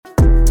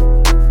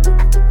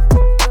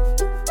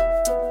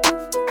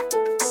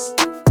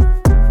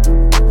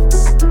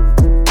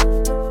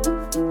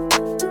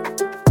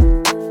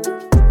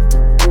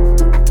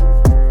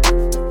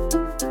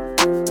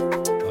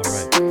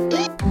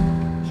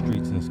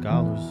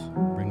Scholars,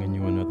 bringing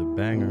you another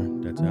banger.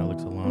 That's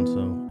Alex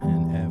Alonso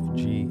and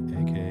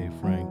FG, aka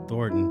Frank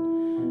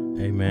Thornton.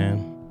 Hey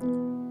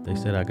man, they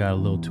said I got a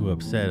little too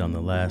upset on the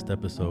last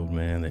episode,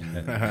 man.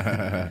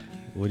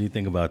 What do you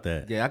think about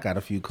that? Yeah, I got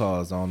a few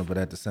calls on it, but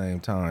at the same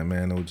time,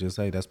 man, it was just,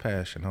 hey, that's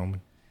passion, homie.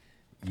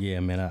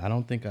 Yeah, man, I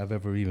don't think I've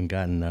ever even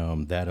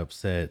gotten that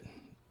upset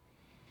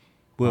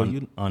Well,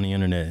 on the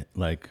internet,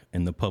 like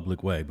in the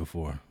public way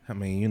before. I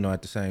mean,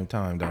 at the same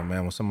time, though,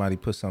 man, when somebody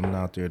puts something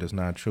out there that's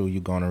not true,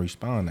 you're going to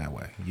respond that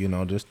way.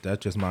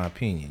 That's just my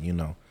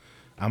opinion,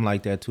 I'm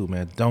like that too,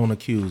 man. Don't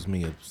accuse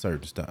me of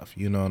certain stuff.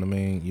 You know what I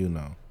mean?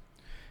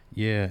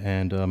 Yeah,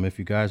 and if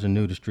you guys are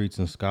new to Streets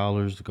and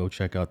Scholars, go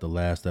check out the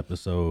last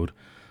episode.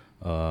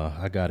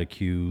 I got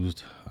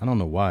accused. I don't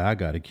know why I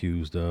got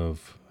accused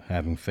of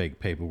having fake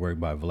paperwork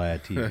by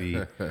Vlad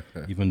TV,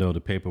 even though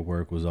the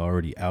paperwork was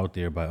already out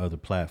there by other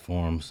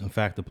platforms. In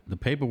fact, the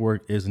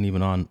paperwork isn't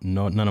even on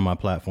none of my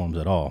platforms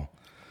at all.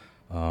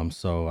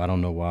 So I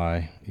don't know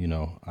why,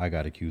 I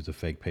got accused of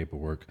fake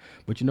paperwork.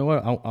 But you know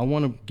what? I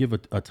want to give a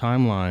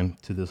timeline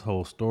to this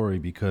whole story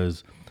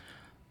because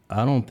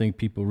I don't think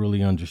people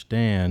really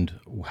understand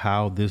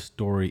how this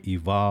story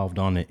evolved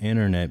on the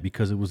internet,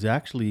 because it was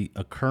actually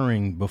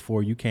occurring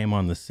before you came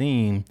on the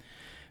scene.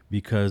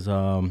 Because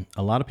a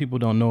lot of people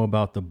don't know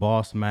about the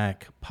Boss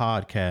Mac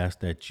podcast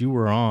that you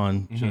were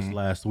on just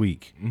last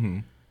week.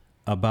 Mm-hmm.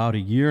 About a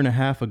year and a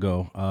half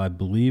ago, I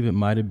believe it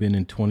might have been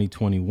in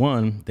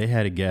 2021, they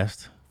had a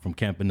guest from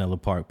Campanella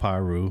Park,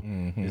 Piru.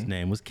 Mm-hmm. His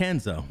name was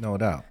Kenzo. No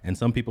doubt. And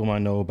some people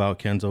might know about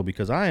Kenzo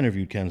because I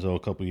interviewed Kenzo a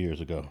couple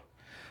years ago.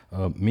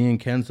 Me and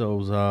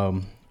Kenzo's,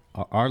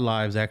 our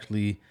lives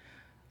actually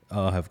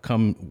have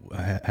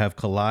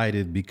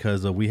collided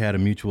because we had a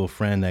mutual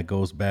friend that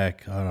goes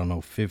back,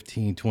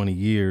 15, 20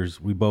 years.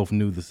 We both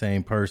knew the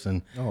same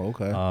person. Oh,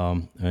 okay.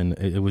 And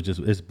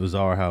it's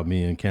bizarre how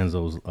me and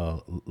Kenzo's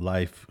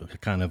life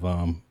kind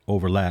of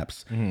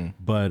overlaps. Mm-hmm.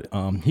 But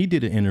he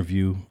did an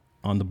interview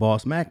on the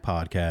Boss Mac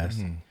podcast.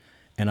 Mm-hmm.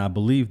 And I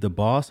believe the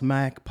Boss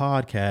Mac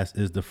podcast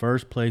is the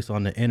first place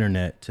on the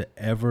internet to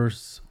ever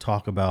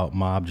talk about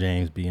Mob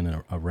James being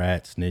a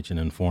rat, snitch, and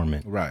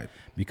informant. Right.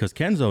 Because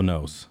Kenzo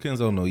knows.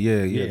 Kenzo knows.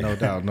 Yeah.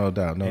 No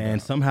doubt.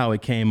 And somehow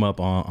it came up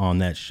on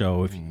that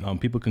show. If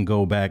people can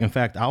go back. In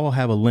fact, I will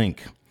have a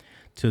link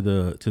to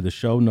the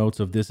show notes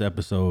of this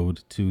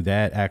episode to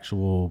that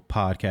actual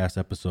podcast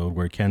episode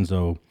where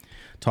Kenzo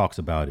talks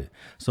about it.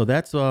 So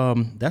that's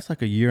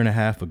like a year and a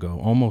half ago,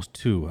 almost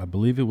two. I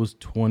believe it was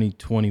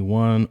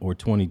 2021 or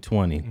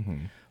 2020. Mm-hmm.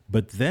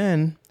 But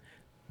then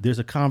there's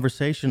a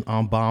conversation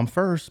on Bomb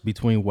First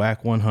between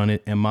Whack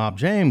 100 and Mob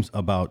James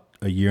about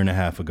a year and a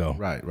half ago.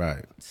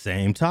 Right.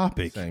 Same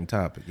topic,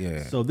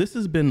 yeah. So this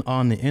has been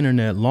on the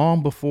internet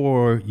long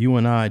before you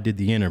and I did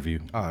the interview.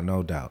 Oh,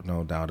 no doubt.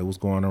 It was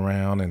going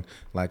around, and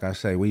like I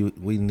say, we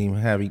didn't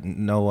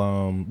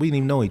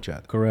even know each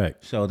other.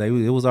 Correct. So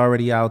it was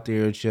already out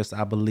there. It's just,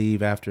 I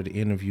believe after the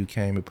interview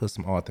came, it put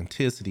some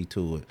authenticity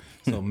to it.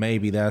 So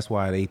maybe that's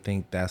why they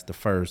think that's the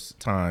first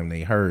time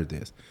they heard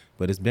this,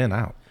 but it's been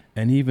out.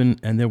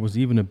 And there was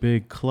even a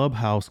big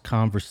Clubhouse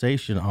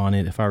conversation on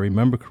it. If I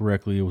remember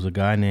correctly, it was a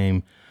guy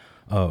named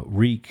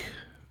Reek,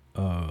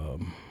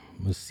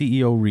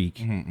 CEO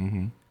Reek,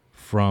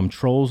 from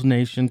Trolls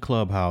Nation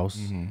Clubhouse.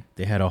 Mm-hmm.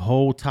 They had a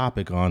whole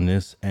topic on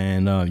this,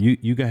 and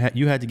you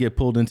had to get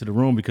pulled into the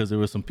room because there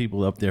were some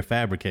people up there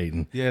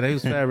fabricating. Yeah, they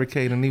was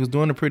fabricating. He was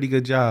doing a pretty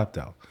good job,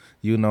 though.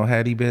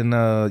 Had he been,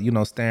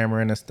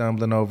 stammering and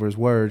stumbling over his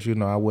words,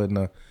 I wouldn't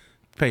have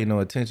paid no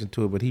attention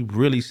to it, but he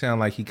really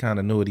sounded like he kind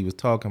of knew what he was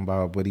talking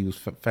about, but he was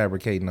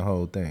fabricating the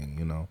whole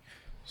thing,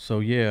 So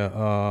yeah,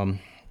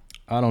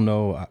 I don't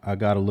know. I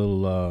got a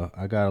little,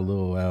 I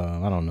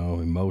don't know,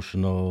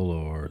 emotional,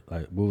 or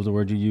like, what was the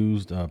word you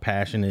used?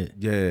 Passionate.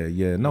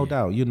 Yeah, no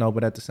doubt,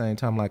 but at the same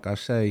time, like I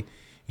say,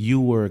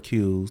 you were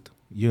accused,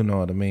 you know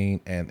what I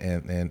mean?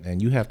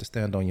 And you have to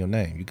stand on your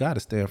name. You got to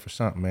stand for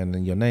something, man.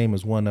 And your name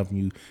is one of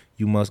them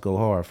you must go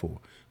hard for.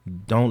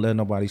 Don't let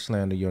nobody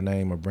slander your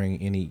name or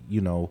bring any,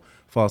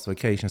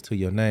 falsifications to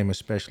your name,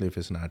 especially if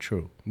it's not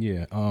true.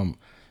 Yeah.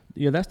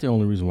 Yeah, that's the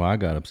only reason why I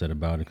got upset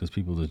about it, because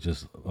people are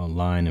just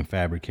lying and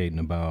fabricating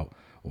about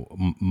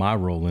my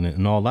role in it.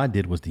 And all I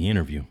did was the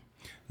interview.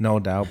 No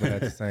doubt. But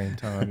at the same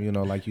time,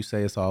 like you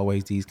say, it's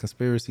always these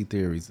conspiracy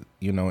theories,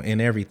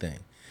 in everything.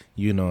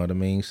 You know what I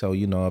mean? So,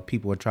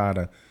 people are trying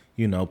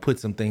to, put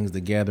some things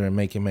together and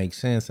make it make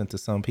sense. And to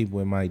some people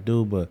it might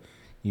do. But,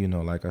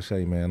 like I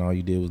say, man, all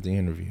you did was the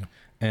interview.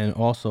 And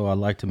also, I'd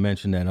like to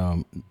mention that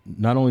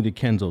not only did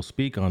Kenzo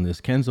speak on this,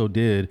 Kenzo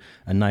did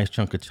a nice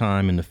chunk of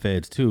time in the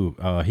feds, too.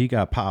 He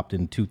got popped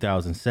in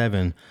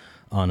 2007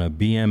 on a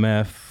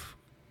BMF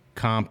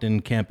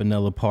Compton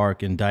Campanella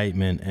Park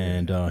indictment,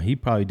 and he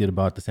probably did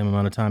about the same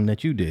amount of time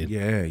that you did.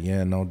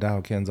 Yeah, no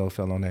doubt. Kenzo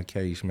fell on that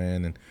case,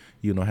 man, and,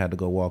 had to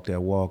go walk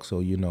that walk. So,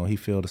 he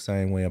feel the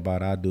same way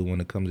about I do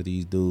when it comes to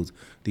these dudes,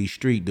 these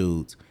street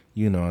dudes.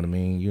 You know what I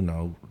mean?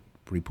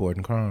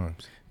 reporting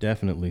crimes.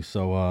 Definitely.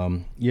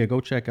 So, yeah, go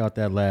check out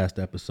that last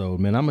episode,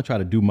 man. I'm gonna try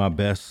to do my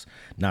best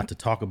not to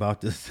talk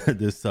about this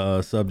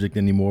subject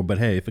anymore. But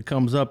hey, if it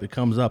comes up, it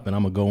comes up, and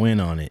I'm gonna go in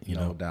on it.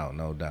 No doubt,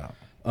 no doubt.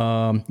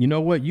 You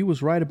know what? You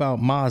was right about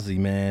Mozzie,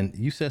 man.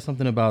 You said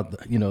something about,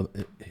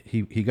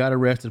 he got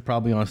arrested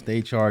probably on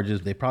state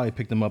charges. They probably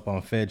picked him up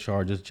on Fed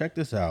charges. Check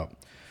this out.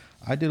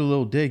 I did a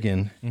little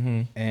digging,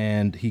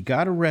 and he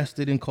got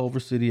arrested in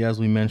Culver City, as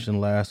we mentioned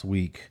last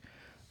week,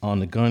 on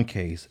the gun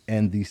case.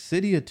 And the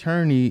city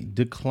attorney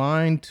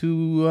declined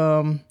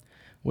to,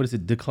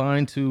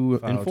 declined to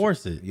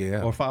enforce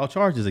it, or file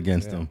charges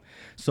against him.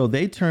 So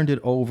they turned it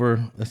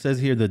over. It says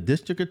here, the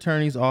district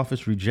attorney's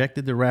office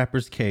rejected the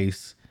rapper's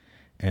case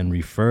and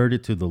referred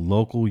it to the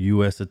local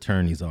U.S.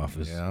 attorney's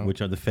office, which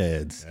are the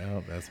feds.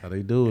 Yeah, that's how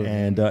they do it.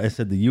 And it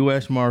said the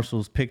U.S.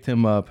 Marshals picked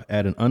him up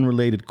at an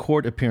unrelated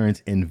court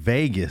appearance in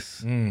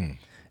Vegas, and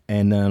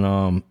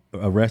then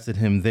arrested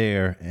him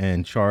there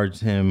and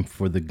charged him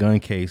for the gun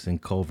case in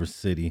Culver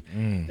City.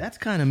 That's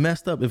kind of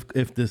messed up.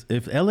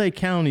 If L.A.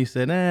 County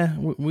said,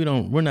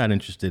 we're not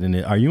interested in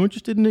it. Are you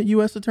interested in the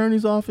U.S.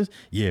 attorney's office?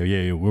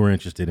 Yeah, we're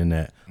interested in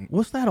that.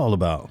 What's that all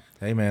about?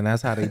 Hey man,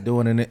 that's how they do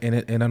it, and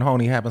it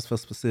only happens for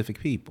specific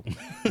people,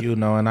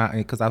 and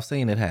because I've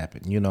seen it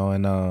happen,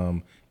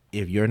 and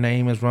if your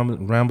name is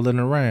rambling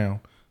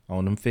around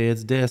on them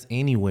feds' desk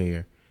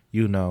anywhere,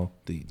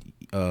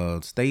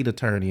 the state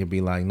attorney will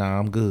be like, nah,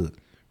 I'm good.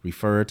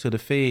 Refer it to the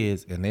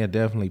feds, and they'll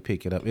definitely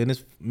pick it up. And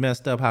it's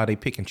messed up how they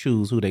pick and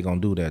choose who they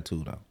gonna do that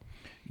to, though.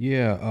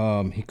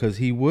 Yeah, because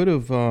he would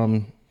have.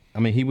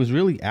 He was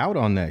really out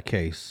on that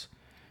case.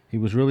 He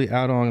was really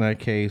out on that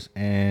case,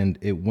 and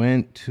it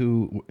went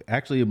to,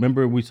 actually,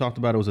 remember we talked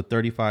about it was a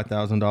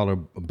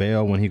 $35,000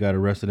 bail when he got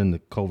arrested in the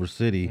Culver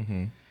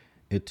City.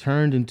 It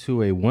turned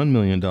into a $1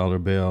 million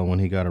bail when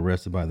he got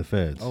arrested by the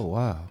feds. Oh,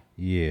 wow.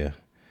 Yeah.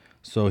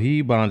 So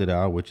he bonded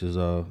out, which is,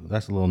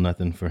 that's a little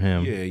nothing for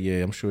him.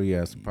 Yeah, I'm sure he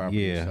has some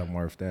property or something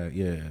worth that,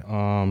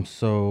 yeah.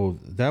 So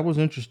that was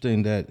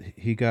interesting that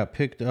he got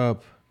picked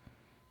up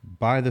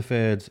by the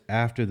feds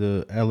after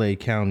the L.A.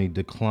 County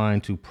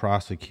declined to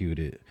prosecute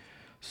it.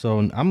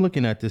 So I'm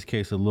looking at this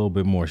case a little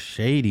bit more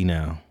shady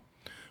now.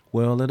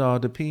 Well, it all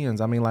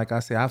depends. I mean, like I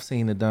said, I've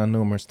seen it done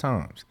numerous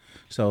times.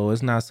 So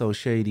it's not so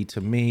shady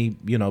to me,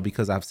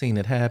 because I've seen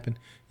it happen,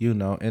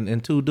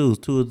 and two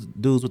dudes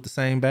with the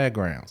same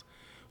backgrounds.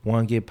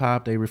 One get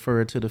popped, they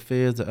refer it to the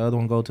feds, the other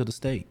one go to the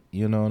state.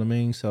 You know what I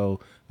mean? So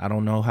I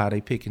don't know how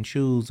they pick and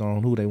choose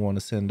on who they want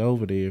to send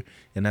over there.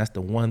 And that's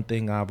the one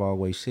thing I've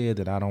always said,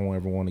 that I don't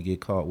ever want to get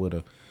caught with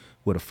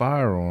a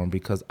firearm,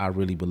 because I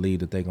really believe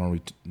that they're gonna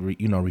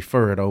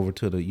refer it over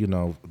to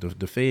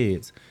the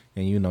feds,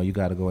 and you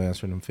got to go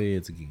answer them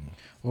feds again.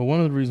 Well, one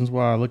of the reasons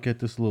why I look at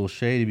this a little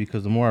shady,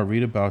 because the more I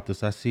read about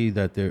this, I see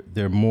that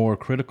they're more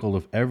critical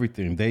of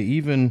everything. They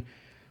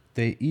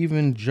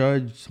even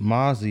judged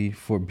Mozzie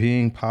for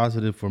being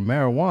positive for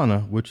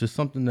marijuana, which is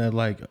something that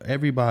I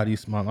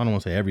don't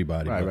want to say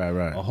everybody,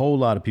 right. A whole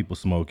lot of people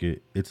smoke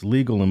it. It's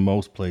legal in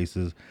most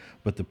places,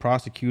 but the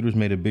prosecutors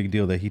made a big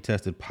deal that he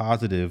tested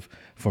positive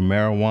for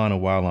marijuana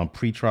while on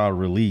pretrial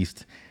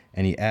release,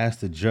 and he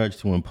asked the judge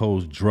to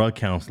impose drug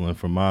counseling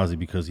for Mozzie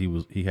because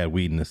he had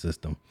weed in the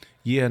system.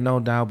 Yeah, no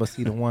doubt. But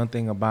see, the one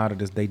thing about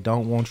it is they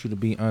don't want you to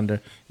be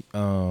under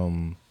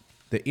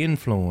the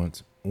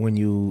influence when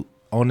you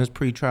on this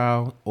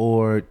pretrial,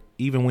 or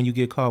even when you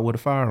get caught with a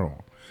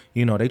firearm.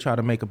 They try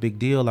to make a big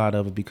deal out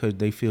of it because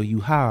they feel you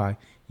high.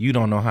 You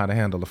don't know how to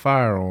handle a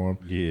firearm.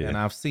 Yeah. And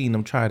I've seen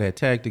them try that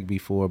tactic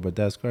before, but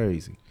that's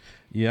crazy.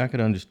 Yeah, I could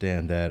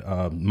understand that.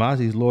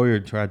 Mozzie's lawyer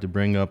tried to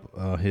bring up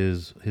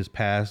his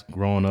past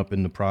growing up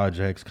in the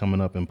projects, coming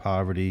up in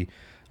poverty,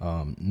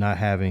 not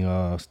having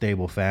a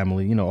stable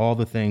family, all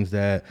the things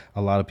that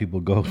a lot of people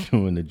go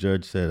through. And the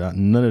judge said,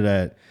 none of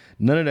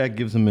that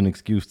gives him an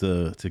excuse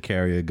to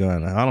carry a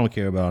gun. I don't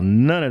care about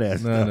none of that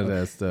stuff. None of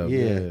that stuff.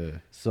 Yeah.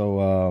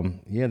 So,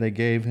 they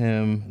gave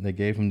him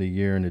the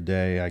year and a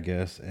day, I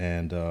guess.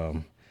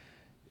 And,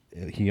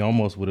 he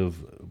almost would have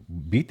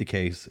beat the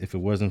case if it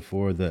wasn't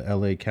for the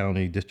L.A.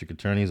 County District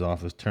Attorney's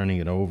Office turning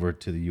it over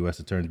to the U.S.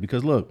 Attorneys.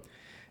 Because look,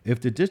 if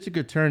the District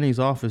Attorney's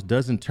Office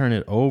doesn't turn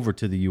it over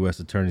to the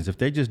U.S. Attorneys, if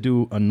they just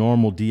do a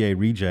normal DA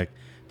reject,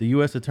 the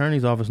U.S.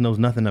 Attorney's Office knows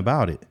nothing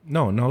about it.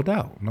 No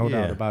doubt. No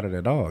doubt about it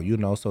at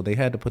all. So they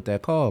had to put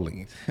that call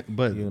in.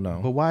 But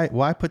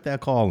why put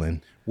that call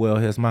in? Well,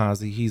 here's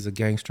Mozzie. He's a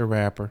gangster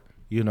rapper.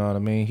 You know what I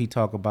mean? He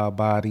talk about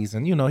bodies,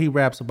 and he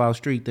raps about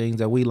street things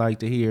that we like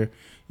to hear.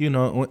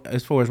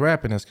 As far as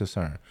rapping is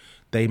concerned,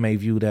 they may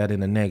view that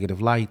in a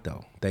negative light,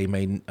 though. They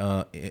may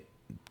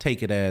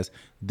take it as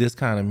this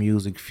kind of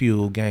music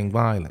fuel gang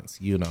violence.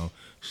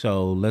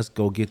 So let's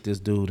go get this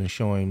dude and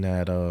show him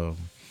that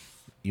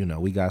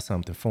we got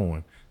something for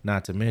him.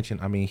 Not to mention,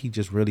 he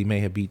just really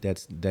may have beat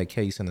that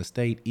case in the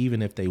state.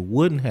 Even if they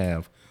wouldn't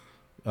have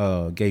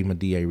gave him a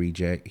DA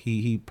reject,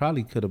 he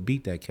probably could have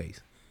beat that case.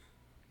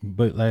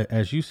 But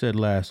as you said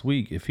last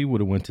week, if he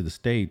would have went to the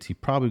States, he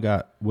probably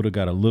would have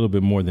got a little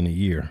bit more than a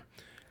year.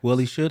 Well,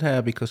 he should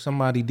have because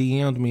somebody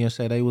DM'd me and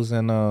said they was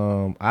in.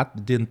 I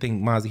didn't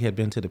think Mozzie had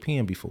been to the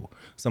pen before.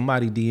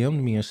 Somebody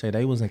DM'd me and said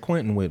they was in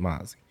Quentin with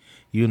Mozzie.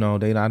 You know,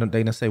 they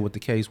didn't say what the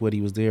case, what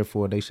he was there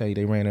for. They say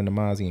they ran into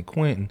Mozzie and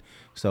Quentin.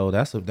 So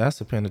that's a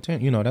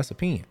penitentiary. You know, that's a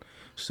pen.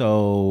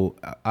 So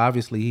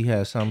obviously he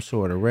has some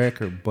sort of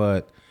record,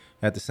 but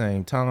at the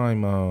same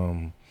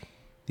time,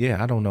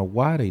 yeah, I don't know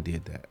why they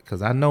did that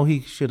because I know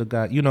he should have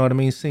got. You know what I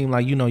mean? Seemed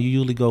like you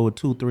usually go with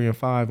 2, 3, and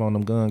 5 on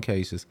them gun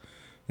cases.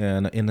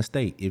 And in the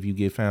state, if you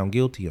get found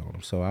guilty on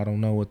them, so I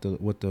don't know what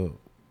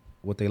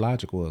their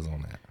logic was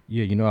on that.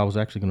 Yeah, I was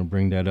actually going to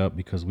bring that up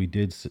because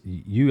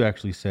you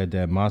actually said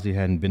that Mozzie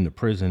hadn't been to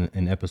prison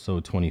in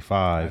episode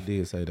 25. I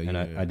did say that, and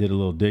yeah. I did a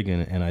little digging,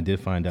 and I did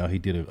find out he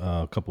did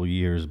a couple of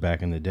years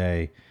back in the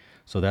day.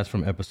 So that's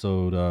from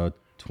episode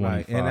 25.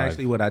 Right, and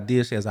actually, what I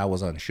did say is I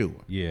was unsure.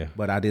 Yeah,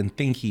 but I didn't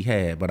think he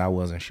had, but I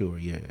wasn't sure.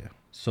 Yeah.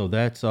 So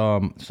that's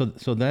so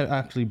that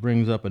actually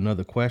brings up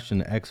another question.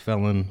 The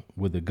ex-felon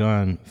with a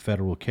gun,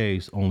 federal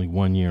case, only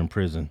 1 year in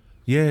prison.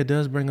 Yeah, it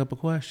does bring up a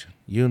question,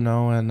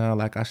 and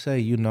like I say,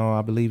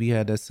 I believe he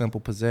had that simple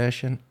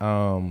possession,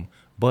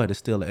 but it's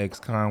still an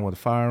ex-con with a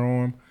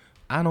firearm.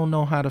 I don't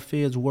know how the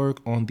feds work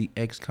on the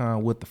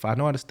ex-con with the fire. I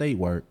know how the state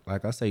work.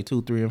 Like I say,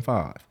 2, 3, and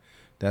 5.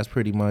 That's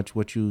pretty much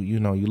what you're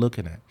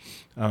looking at.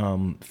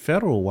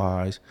 Federal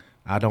wise,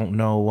 I don't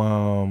know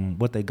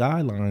what the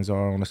guidelines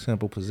are on a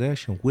simple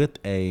possession with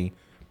a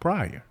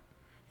prior.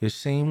 It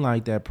seemed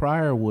like that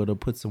prior would have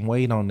put some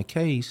weight on the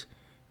case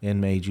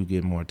and made you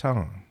get more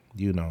time.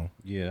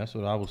 Yeah, that's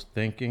what I was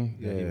thinking.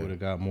 That he would have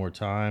got more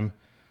time,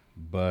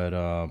 but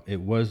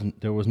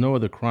there was no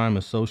other crime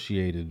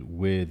associated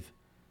with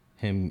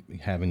him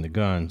having the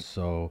gun.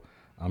 So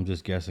I'm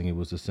just guessing it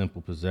was a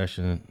simple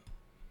possession.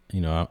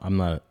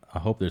 I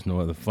hope there's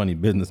no other funny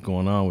business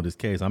going on with this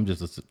case. I'm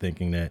just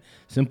thinking that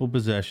simple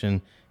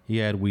possession, he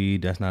had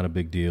weed, that's not a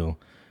big deal.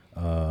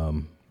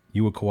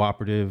 You were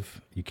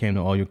cooperative. You came to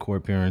all your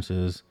court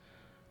appearances.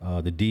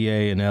 The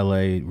DA in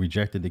LA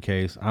rejected the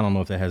case. I don't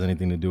know if that has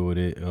anything to do with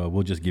it.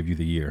 We'll just give you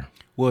the year.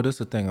 Well, that's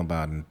the thing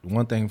about it.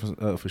 One thing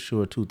for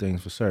sure, 2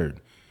 things for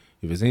certain.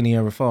 If it's any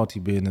ever faulty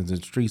business, the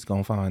streets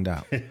gonna find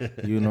out.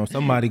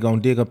 Somebody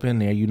gonna dig up in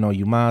there. You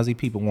Mozzie,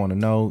 people want to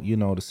know.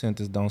 The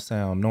sentence don't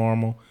sound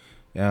normal.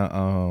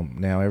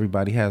 Now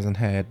everybody hasn't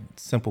had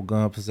simple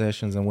gun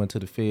possessions and went to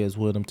the feds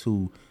with them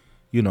too.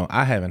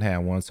 I haven't had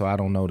one, so I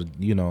don't know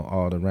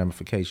all the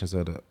ramifications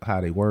of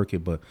how they work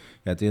it. But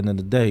at the end of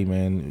the day,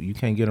 man, you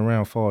can't get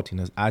around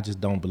faultiness. I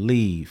just don't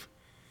believe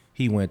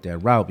he went that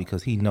route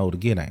because he know to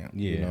get out.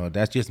 Yeah.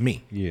 That's just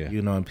me. Yeah.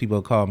 And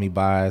people call me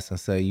biased and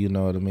say, you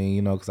know what I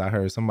mean? Because I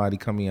heard somebody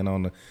come in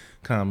on the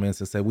comments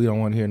and say, we don't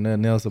want to hear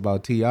nothing else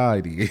about T.I.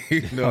 You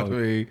know what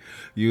I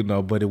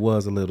mean? But it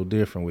was a little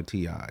different with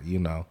T.I.,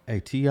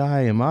 Hey,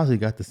 T.I. and Mozzie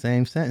got the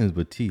same sentence,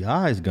 but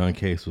T.I.'s gun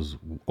case was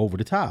over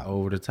the top.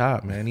 Over the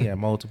top, man. He had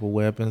multiple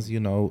weapons, he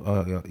had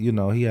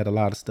a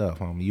lot of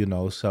stuff on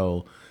him,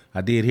 So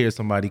I did hear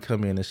somebody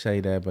come in and say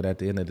that, but at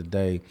the end of the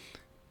day,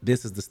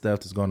 this is the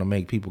stuff that's going to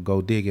make people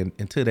go digging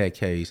into that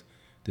case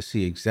to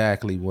see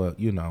exactly what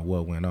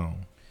went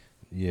on.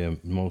 Yeah,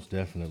 most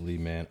definitely,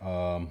 man.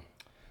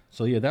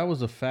 So yeah, that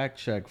was a fact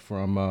check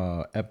from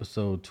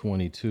episode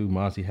 22.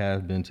 Mozzie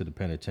has been to the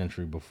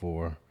penitentiary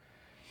before.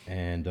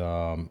 And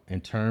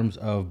in terms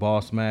of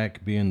Boss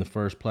Mac being the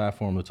first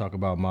platform to talk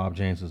about Mob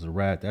James as a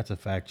rat, that's a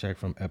fact check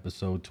from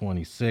episode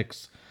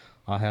 26.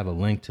 I'll have a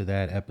link to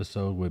that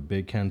episode with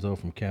Big Kenzo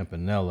from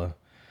Campanella.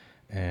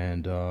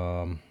 And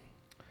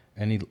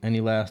any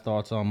last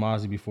thoughts on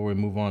Mozzie before we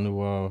move on to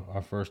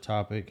our first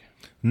topic?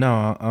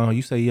 No,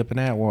 you say he up in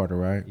Atwater,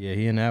 right? Yeah,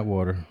 he in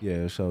Atwater.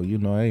 Yeah, so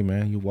hey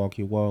man, you walk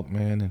your walk,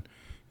 man, and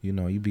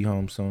you be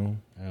home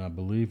soon. And I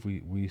believe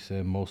we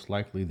said most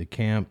likely the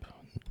camp,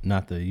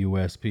 not the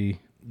USP.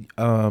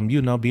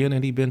 Being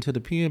that he been to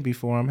the pen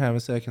before, I'm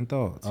having second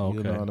thoughts. Okay.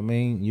 You know what I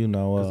mean?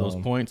 'Cause those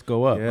points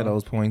go up. Yeah,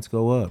 those points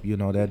go up.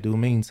 That do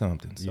mean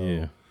something. So,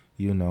 yeah.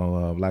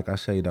 Like I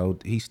say though,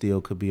 he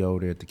still could be over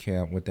there at the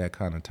camp with that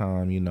kind of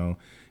time,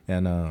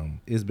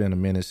 And it's been a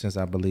minute since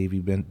I believe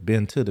he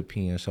been to the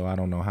pen, so I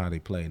don't know how they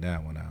played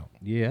that one out.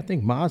 Yeah, I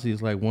think Mozzie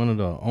is like one of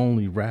the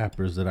only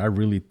rappers that I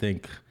really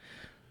think,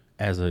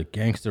 as a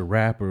gangster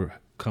rapper,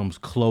 comes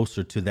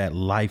closer to that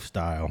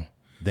lifestyle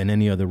than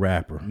any other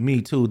rapper.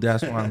 Me too.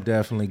 That's why I'm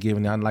definitely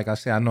giving it. Like I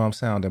said, I know I'm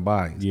sounding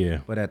biased. Yeah.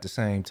 But at the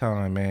same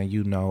time, man,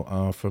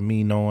 for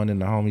me knowing and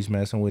the homies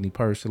messing with him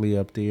personally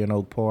up there in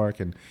Oak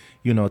Park and,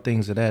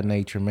 things of that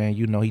nature, man,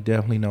 he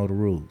definitely know the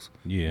rules.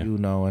 Yeah.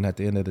 And at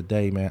the end of the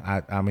day, man,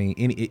 I mean,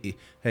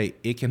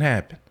 it can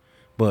happen.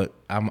 But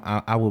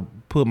I would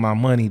put my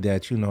money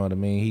that, you know what I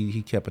mean,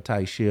 he kept a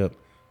tight ship,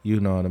 you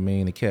know what I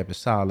mean, and kept it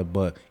solid.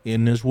 But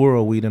in this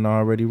world, we done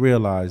already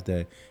realized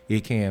that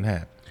it can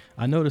happen.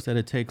 I noticed that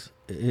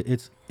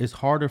it's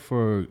harder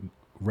for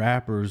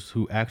rappers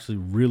who actually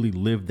really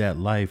live that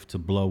life to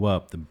blow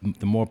up.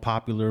 The more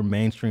popular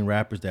mainstream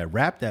rappers that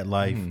rap that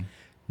life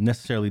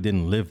necessarily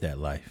didn't live that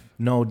life.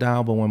 No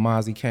doubt, but when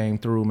Mozzie came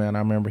through, man, I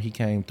remember he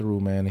came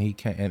through, man,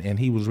 and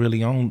he was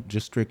really on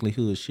just strictly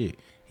hood shit.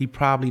 he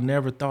probably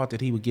never thought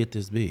that he would get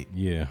this big.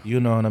 Yeah.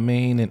 You know what I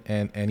mean?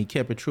 And he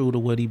kept it true to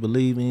what he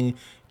believed in,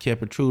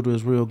 kept it true to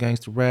his real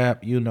gangster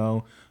rap, you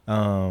know.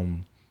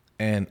 And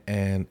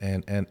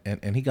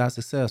he got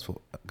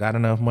successful. Got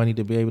enough money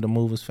to be able to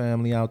move his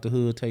family out the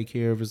hood, take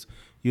care of his,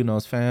 you know,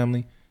 his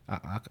family.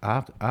 I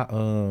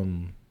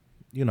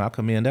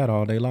commend that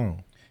all day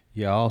long.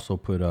 Yeah, I also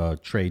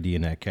put Trey D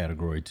in that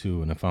category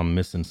too. And if I'm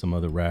missing some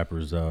other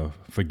rappers,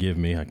 forgive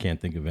me. I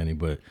can't think of any,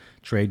 but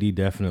Trey D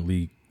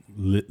definitely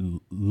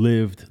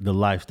lived the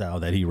lifestyle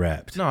that he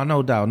rapped.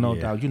 No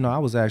doubt. You know, I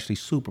was actually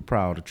super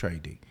proud of Trey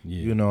D.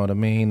 Yeah. You know what I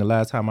mean? The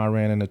last time I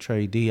ran into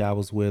Trey D, I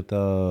was with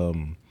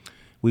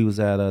we was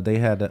at they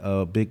had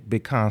a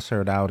big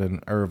concert out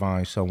in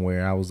Irvine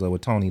somewhere. I was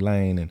with Tony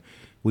Lane, and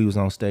we was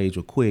on stage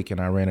with Quick,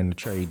 and I ran into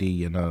Trey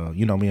D, and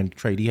you know, me and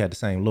Trey D had the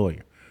same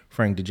lawyer,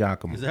 Frank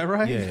DiGiacomo. Is that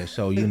right? Yeah.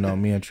 So you know,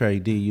 me and Trey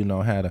D, you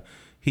know,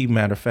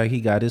 matter of fact,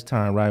 he got his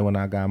time right when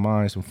I got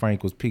mine. So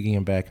Frank was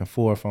picking back and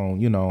forth on,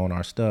 you know, on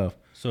our stuff.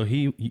 So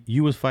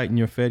you was fighting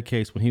your Fed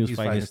case when he was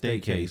fighting his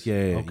state case.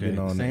 Yeah. Okay. You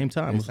know, Same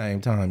time.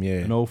 Same time.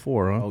 Yeah. In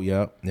 04, huh? Oh,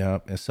 yep.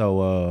 And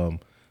so,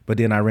 but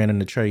then I ran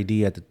into Trey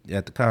D at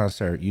the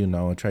concert, you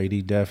know, and Trey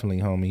D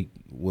definitely, homie,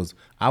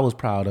 I was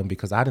proud of him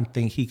because I didn't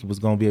think he was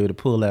gonna be able to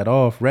pull that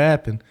off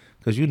rapping,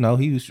 because you know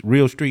he was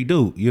real street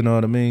dude, you know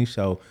what I mean?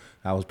 So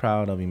I was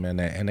proud of him, man.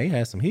 And they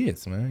had some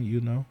hits, man.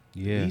 You know,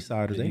 Yeah,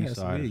 Eastsiders, they had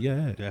some hits,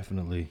 yeah,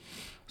 definitely.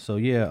 So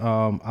yeah,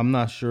 I'm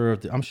not sure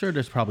I'm sure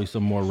there's probably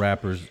some more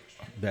rappers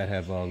that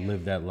have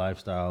lived that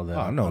lifestyle that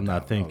I'm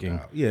not thinking.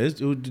 No, yeah,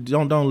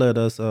 don't let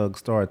us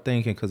start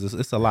thinking, because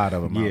it's a lot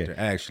of them out there.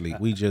 Actually,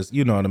 we just,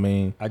 you know what I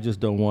mean. I just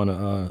don't want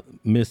to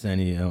miss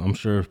any. I'm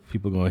sure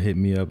people gonna hit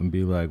me up and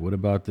be like, "What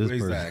about this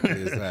person?"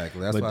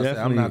 Exactly. That's why I say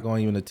I'm not going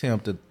to even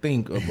attempt to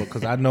think of,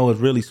 because I know it's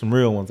really some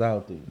real ones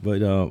out there.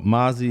 But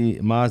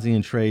Mozzie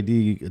and Trey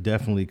D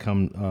definitely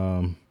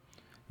come,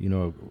 you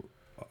know,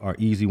 are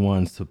easy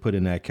ones to put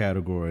in that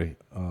category.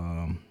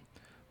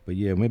 But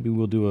yeah, maybe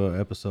we'll do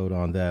an episode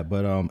on that.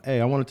 But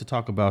hey, I wanted to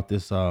talk about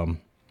this the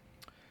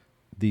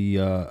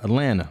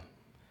Atlanta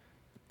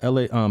not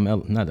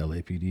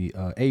LAPD,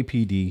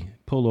 APD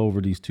pull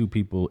over these two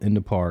people in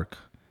the park.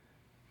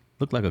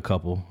 Looked like a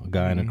couple, a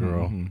guy and a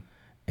girl.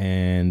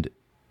 And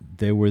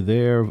they were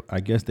there. I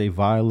guess they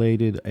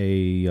violated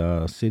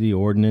a city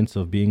ordinance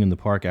of being in the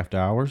park after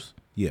hours.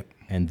 Yeah.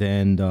 And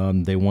then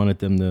they wanted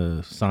them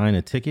to sign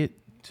a ticket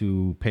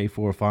to pay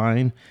for a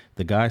fine.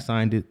 The guy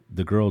signed it,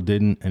 the girl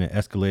didn't, and it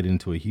escalated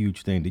into a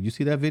huge thing. Did you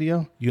see that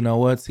video? You know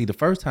what? See, the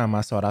first time I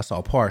saw it, I saw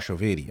a partial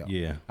video.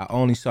 Yeah. I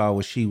only saw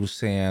what she was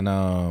saying,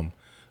 I'll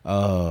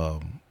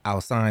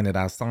sign it,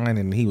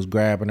 and he was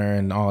grabbing her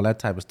and all that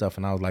type of stuff,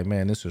 and I was like,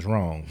 man, this is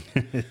wrong.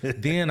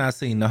 Then I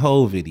seen the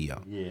whole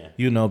video. Yeah.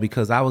 You know,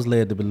 because I was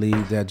led to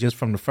believe that just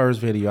from the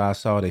first video I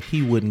saw that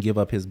he wouldn't give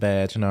up his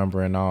badge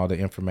number and all the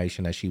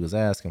information that she was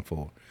asking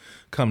for.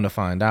 Come to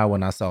find out,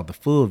 when I saw the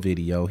full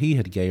video, he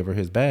had gave her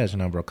his badge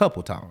number a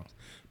couple times,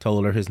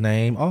 told her his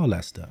name, all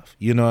that stuff.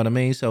 You know what I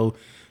mean? So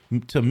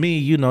to me,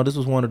 you know, this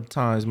was one of the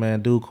times,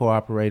 man, dude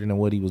cooperated in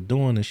what he was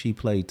doing, and she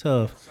played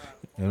tough.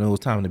 And it was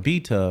time to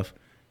be tough.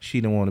 She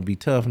didn't want to be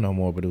tough no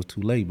more, but it was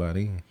too late by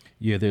then.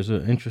 Yeah, there's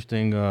an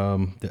interesting,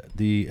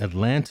 the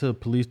Atlanta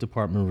Police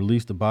Department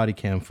released the body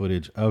cam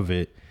footage of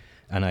it.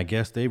 And I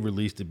guess they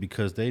released it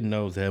because they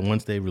know that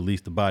once they release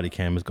the body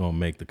cam, it's going to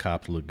make the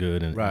cops look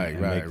good and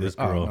make this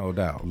girl no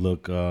doubt.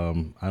 look, I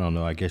don't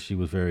know, I guess she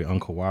was very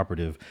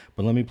uncooperative.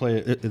 But let me play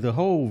it. The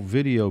whole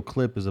video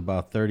clip is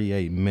about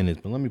 38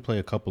 minutes, but let me play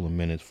a couple of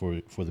minutes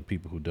for the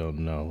people who don't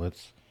know.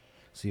 Let's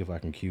see if I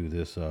can cue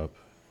this up.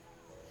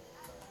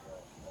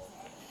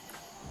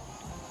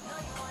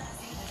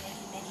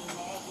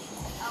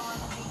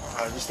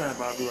 All right, just stand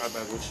by. I'll be right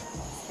back with you.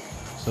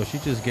 So she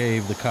just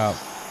gave the cop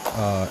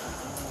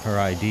her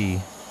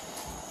ID,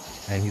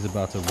 and he's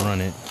about to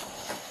run it.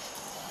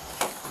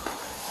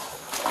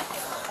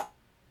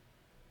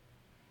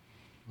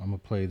 I'm gonna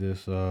play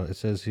this. It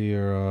says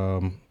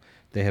here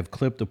they have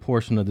clipped a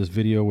portion of this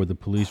video where the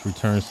police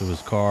returns to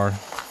his car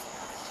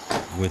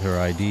with her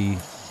ID.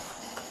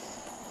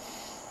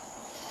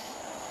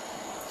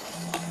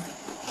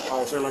 All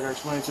right, sir, like I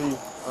explained to you, you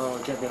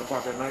can't be in the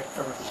park at night.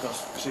 Ever just gonna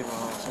receive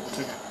a simple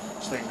ticket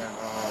stating that you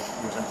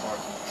was in the park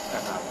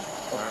at night.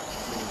 All right,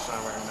 leave your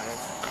sign right in the hand.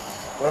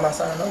 What am I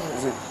signing over?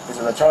 Is it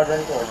a charge or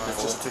anything? Or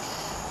It's just a ticket.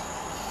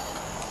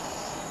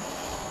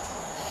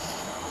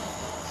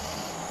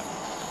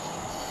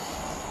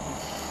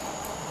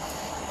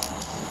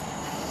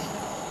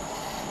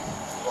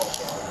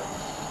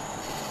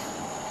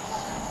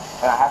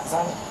 And I have to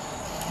sign it?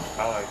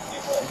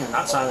 You can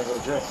not sign it and go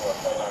to jail.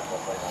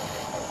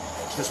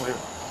 It's this one here.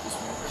 This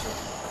one here. Yes, sir.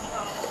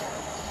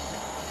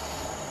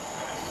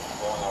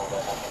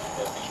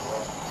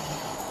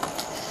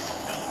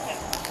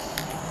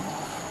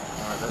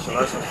 All right, that's your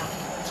license.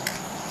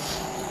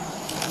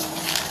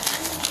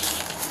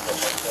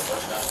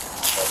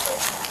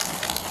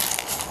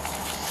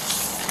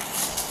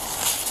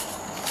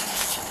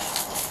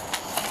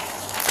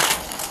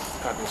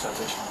 Copy of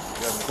citation. Do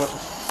you have any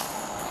questions?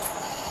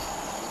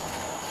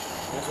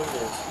 That's what it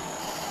is.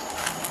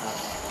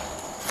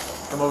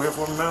 Come over here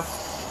for me, ma'am.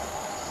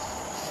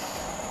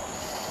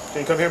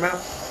 Can you come here, ma'am?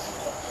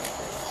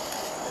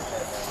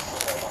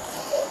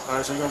 All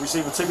right, so you're gonna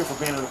receive a ticket for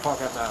being in the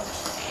park after hours.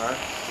 All right,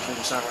 just need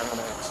to sign right on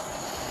the X.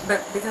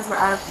 But because we're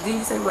out of, did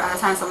you say we're out of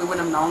time, so we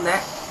wouldn't have known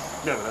that?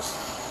 Yeah, but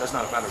that's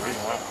not a valid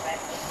reason why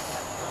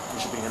you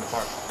should be in the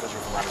park because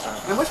you're from out of town.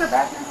 And what's your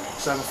badge number?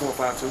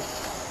 7452.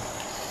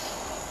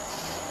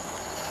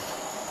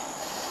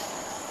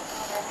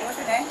 What's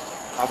your name?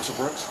 Officer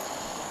Brooks.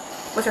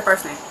 What's your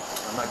first name?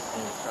 I'm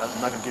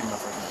not gonna give you my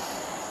first name.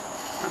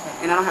 Okay,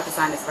 and I don't have to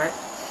sign this, right?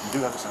 You do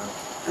have to sign it.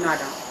 No, I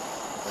don't.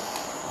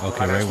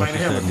 Okay, Like right when explained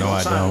she to him, said if you no,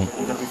 I sign don't. it,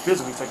 you're gonna be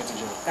physically taken to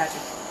jail. Gotcha.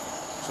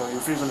 So you're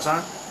refusing to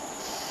sign?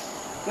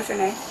 What's your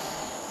name?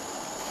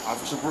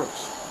 Officer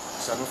Brooks,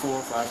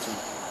 7452.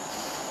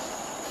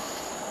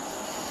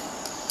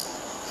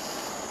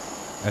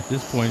 At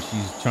this point,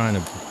 she's trying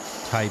to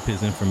type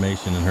his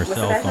information in her What's the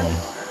cell badge phone.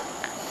 number?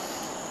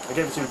 I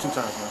gave it to you 2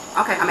 times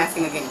now, Okay, I'm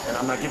asking again. and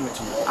I'm not giving it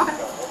to you.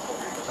 Okay.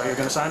 Are you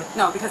gonna sign it?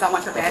 No, because I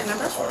want your badge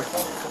number. You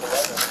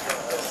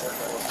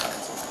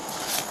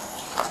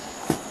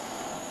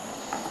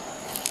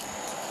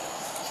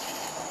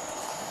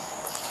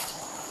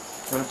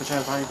wanna put your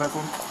hands behind your back for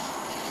me?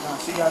 No,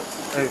 she got.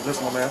 Hey,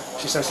 listen, my man.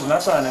 She said she's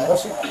not signing it.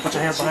 Put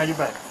your hands behind your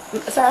back.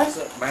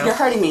 Sir, Ma'am. you're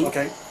hurting me.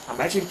 Okay. I'm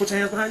asking you to put your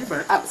hands behind your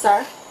back.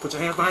 Sir, Put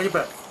your hands behind your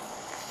back.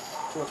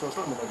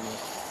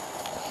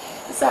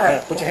 sir.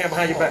 Yeah, put your hand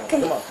behind your back. Can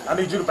you- Come on. I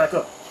need you to back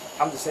up.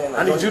 I'm just saying.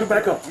 I need you to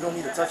back up. You don't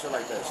need to touch her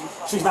like that.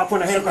 She's not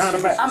putting her hands behind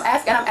her back. I'm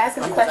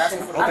asking a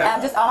question. Okay.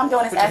 I'm just, all I'm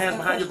doing is Put your hands asking.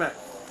 behind your back.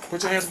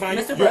 Put your hands behind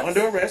Mr. your back. You're Brooks?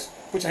 under arrest.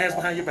 Put your hands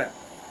behind your back.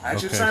 I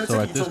asked you to Okay, sign the so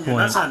ticket. at You this told me you're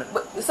not point- signing it.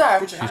 But, sir,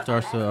 Put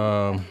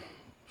your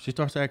She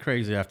starts to act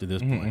crazy after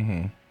this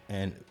point.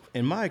 And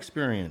in my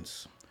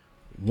experience,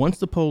 once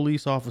the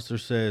police officer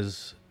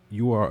says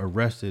you are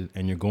arrested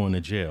and you're going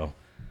to jail,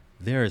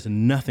 there is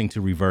nothing to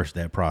reverse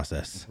that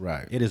process.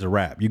 Right. It is a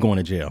wrap. You're going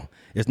to jail.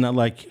 It's not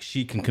like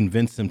she can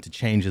convince him to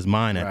change his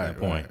mind at that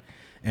point. Right.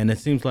 And it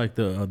seems like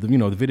the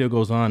video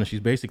goes on and she's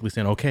basically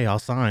saying, okay, I'll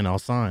sign.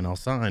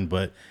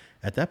 But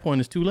at that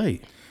point, it's too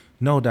late.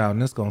 No doubt,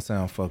 and this gonna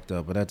sound fucked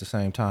up, but at the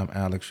same time,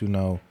 Alex,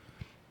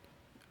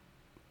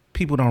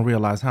 people don't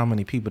realize how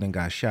many people done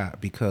got shot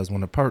because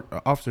when a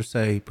officer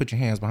say, put your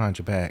hands behind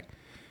your back,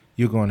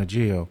 you're going to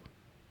jail.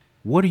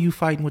 What are you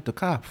fighting with the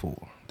cop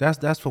for?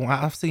 That's for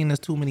I've seen this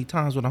too many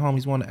times when the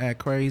homies want to act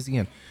crazy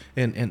and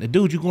the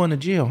dude, you going to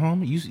jail,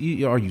 homie.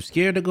 You are you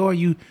scared to go? Are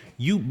you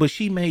but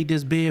she made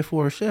this bed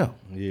for herself.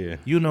 Yeah.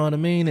 You know what I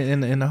mean?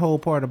 And the whole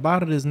part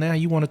about it is now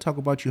you want to talk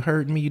about you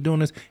hurting me, you doing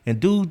this, and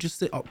dude just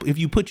say, if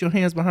you put your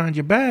hands behind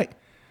your back,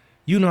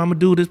 I'm gonna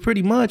do this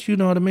pretty much, you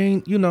know what I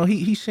mean?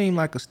 He seemed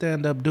like a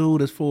stand-up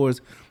dude as far as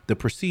the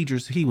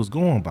procedures he was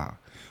going by.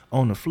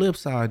 On the flip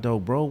side, though,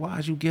 bro, why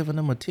is you giving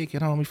them a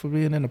ticket, homie, for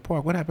being in the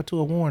park? What happened to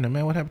a warning,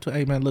 man? What happened to,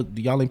 hey, man, look,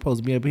 y'all ain't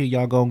supposed to be up here.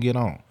 Y'all gonna get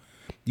on.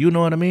 You know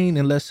what I mean?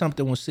 Unless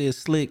something was said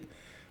slick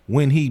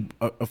when he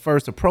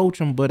first approached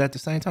him, but at the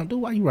same time,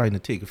 dude, why you writing a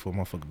ticket for a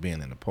motherfucker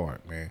being in the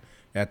park, man,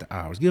 at the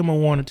hours? Give him a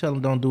warning, tell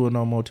him don't do it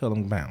no more, tell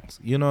him bounce.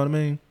 You know what I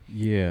mean?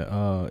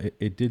 Yeah,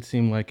 it did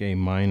seem like a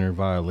minor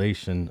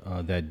violation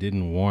that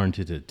didn't warrant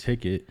a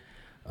ticket.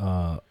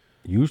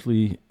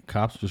 Usually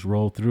cops just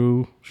roll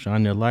through,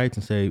 shine their lights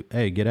and say,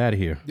 hey, get out of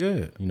here.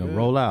 Yeah.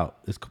 Roll out.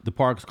 The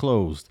park's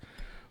closed.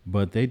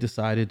 But they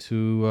decided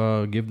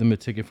to give them a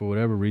ticket for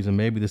whatever reason.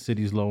 Maybe the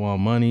city's low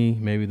on money.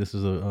 Maybe this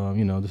is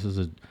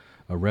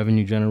a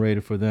revenue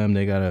generator for them.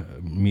 They got to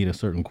meet a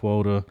certain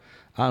quota.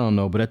 I don't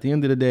know. But at the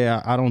end of the day,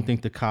 I don't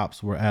think the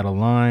cops were out of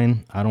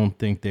line. I don't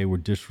think they were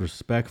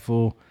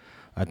disrespectful.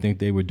 I think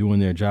they were doing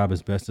their job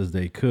as best as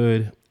they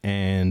could.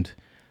 And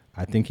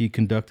I think he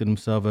conducted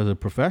himself as a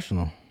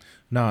professional.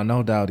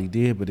 No doubt he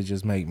did, but it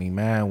just made me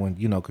mad when,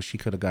 because she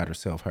could have got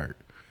herself hurt.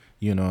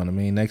 You know what I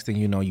mean? Next thing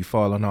you know, you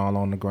falling all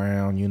on the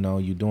ground, you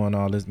doing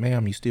all this,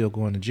 ma'am, you still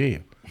going to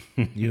jail,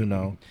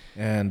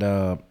 and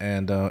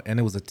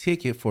it was a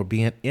ticket for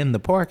being in the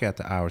park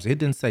after hours. It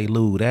didn't say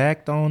lewd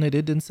act on it.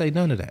 It didn't say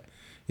none of that.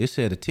 It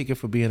said a ticket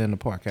for being in the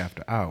park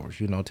after hours.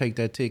 Take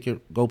that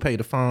ticket, go pay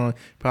the fine.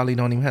 Probably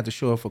don't even have to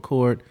show up for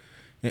court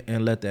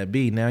and let that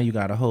be. Now you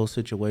got a whole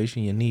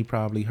situation. Your knee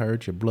probably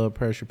hurt. Your blood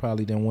pressure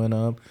probably then went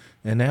up.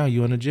 And now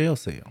you're in a jail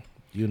cell,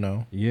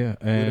 Yeah.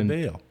 with a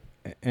bail.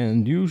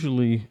 And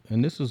usually,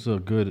 and this is a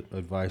good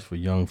advice for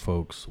young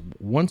folks,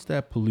 once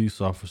that police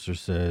officer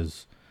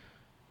says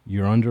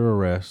you're under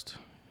arrest,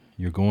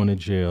 you're going to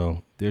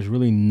jail, there's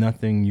really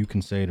nothing you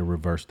can say to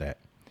reverse that.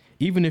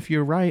 Even if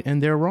you're right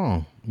and they're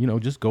wrong,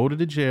 just go to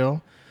the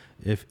jail.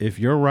 If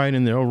you're right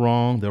and they're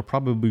wrong, they'll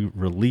probably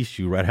release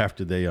you right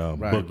after they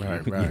book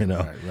you.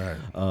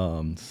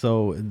 Right.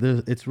 So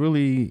it's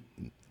really,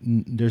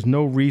 there's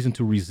no reason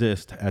to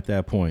resist at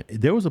that point.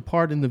 There was a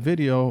part in the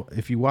video,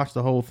 if you watch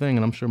the whole thing,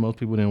 and I'm sure most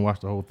people didn't watch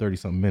the whole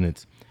 30-something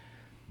minutes,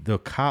 the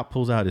cop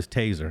pulls out his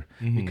taser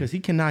because he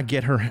cannot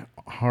get her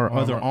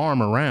other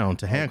arm around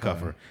to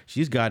handcuff her.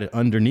 She's got it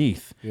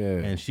underneath. Yeah.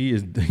 And she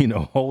is,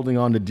 holding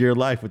on to dear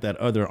life with that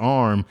other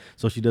arm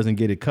so she doesn't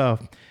get it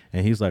cuffed.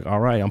 And he's like, all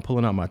right, I'm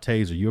pulling out my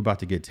taser. You're about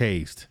to get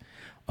tased.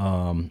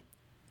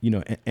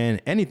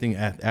 and anything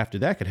after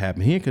that could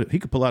happen. He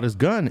could pull out his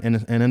gun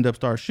and end up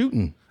start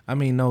shooting. I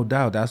mean, no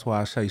doubt. That's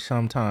why I say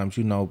sometimes,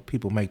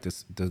 people make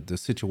the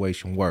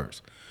situation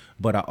worse.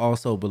 But I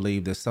also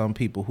believe that some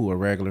people who are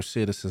regular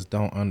citizens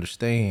don't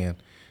understand,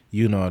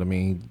 you know what I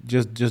mean?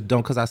 Just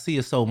don't, because I see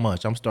it so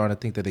much. I'm starting to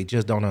think that they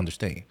just don't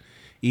understand.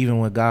 Even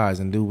with guys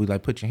and dude, we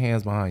like, put your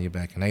hands behind your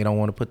back, and they don't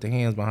want to put their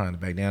hands behind the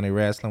back. Now they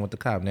wrestling with the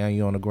cop. Now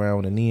you're on the ground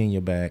with a knee in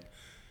your back.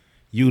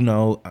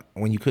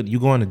 When you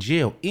going to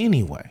jail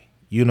anyway.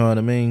 You know what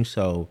I mean?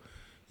 So,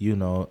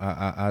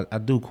 I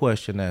do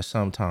question that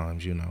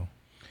sometimes,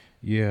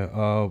 Yeah.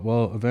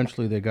 Well,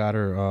 eventually they got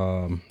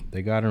her.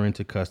 They got her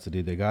into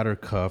custody. They got her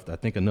cuffed. I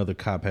think another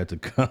cop had to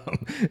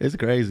come. It's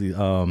crazy.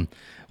 What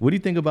do you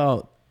think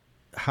about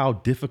how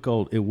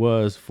difficult it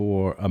was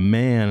for a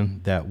man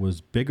that was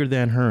bigger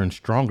than her and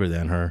stronger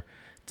than her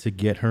to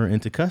get her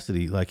into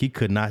custody? Like, he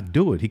could not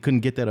do it. He couldn't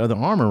get that other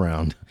arm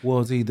around.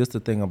 Well, see, this the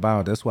thing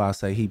about it. That's why I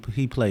say he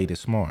played it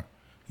smart.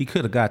 He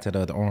could have got that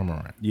other arm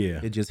around. Yeah.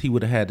 It just, he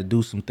would have had to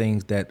do some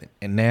things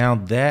and now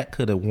that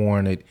could have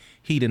warranted,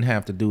 he didn't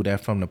have to do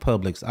that from the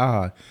public's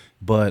eye.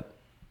 But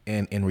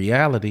in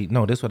reality,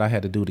 no, this is what I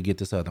had to do to get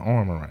this other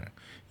arm around.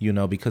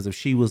 Because if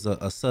she was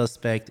a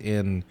suspect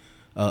in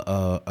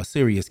a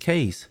serious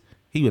case,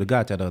 he would have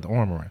got that other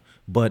arm around.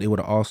 But it would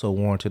have also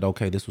warranted,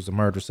 okay, this was a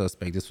murder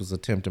suspect. This was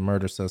attempted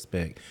murder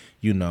suspect.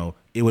 It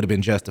would have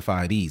been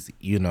justified easy.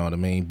 You know what I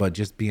mean? But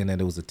just being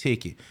that it was a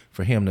ticket,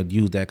 for him to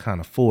use that kind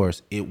of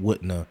force, it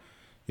wouldn't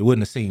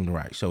have seemed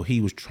right. So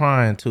he was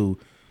trying to,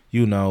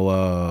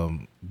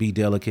 be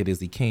delicate as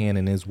he can,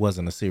 and this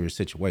wasn't a serious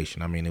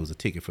situation. I mean, it was a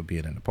ticket for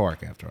being in the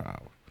park after an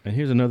hour. And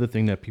here's another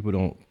thing that people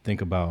don't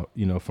think about,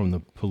 from the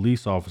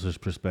police officer's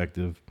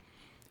perspective.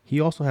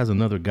 He also has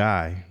another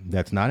guy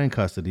that's not in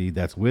custody,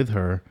 that's with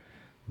her,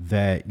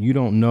 that you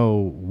don't know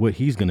what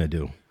he's going to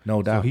do.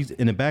 No doubt. So he's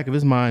in the back of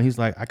his mind. He's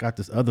like, I got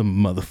this other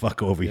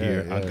motherfucker over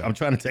here. Yeah. I'm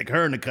trying to take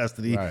her into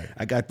custody. Right.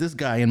 I got this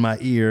guy in my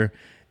ear.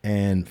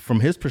 And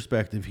from his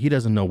perspective, he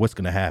doesn't know what's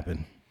going to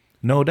happen.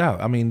 No doubt.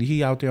 I mean,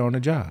 he out there on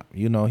the job.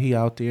 He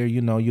out there,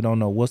 you don't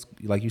know what's,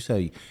 like you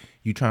say,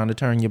 you trying to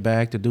turn your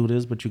back to do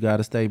this, but you got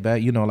to stay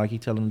back. Like he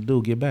telling the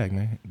dude, get back,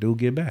 man. Dude,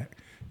 get back.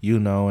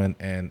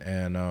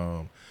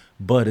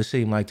 But it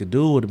seemed like the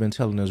dude would have been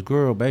telling this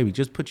girl, baby,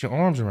 just put your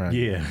arms around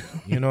you. Yeah.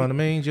 You know what I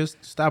mean? Just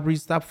stop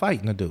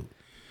fighting the dude.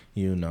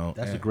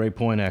 That's a great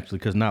point, actually,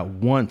 because not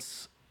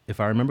once, if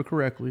I remember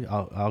correctly,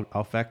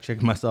 I'll fact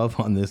check myself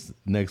on this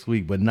next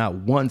week, but not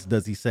once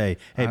does he say,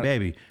 "Hey,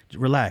 baby,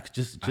 relax.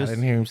 Just." I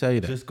didn't hear him say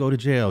that. Just go to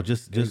jail.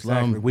 Just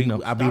exactly.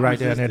 I'll be right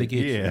down there to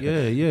get you.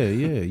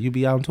 Yeah. You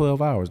be out in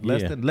 12 hours.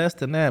 Less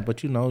than that,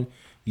 but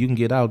you can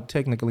get out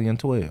technically in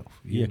 12.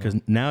 Yeah, because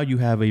now you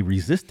have a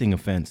resisting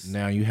offense.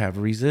 Now you have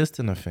a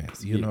resisting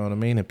offense. You know what I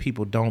mean? And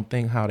people don't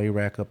think how they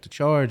rack up the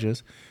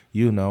charges,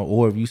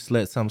 or if you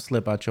let something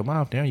slip out your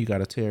mouth, now you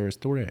got a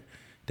terrorist threat.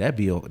 That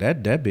bill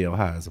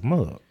high as a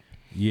mug.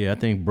 Yeah, I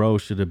think bro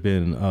should have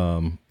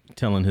been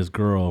telling his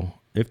girl,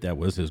 if that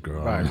was his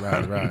girl. Right.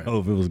 I don't know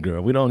if it was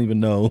girl. We don't even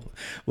know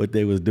what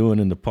they was doing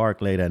in the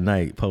park late at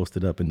night,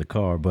 posted up in the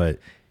car, but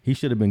he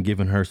should have been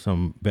giving her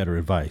some better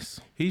advice.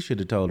 He should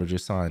have told her,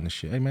 just sign the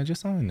shit. Hey, man,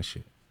 just sign the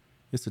shit.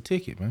 It's a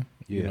ticket, man.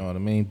 Yeah. You know what I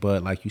mean?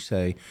 But like you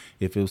say,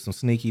 if it was some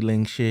sneaky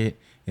link shit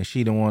and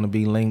she didn't want to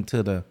be linked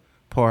to the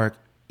park,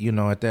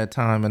 at that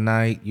time of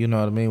night, you know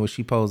what I mean, where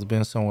she supposed to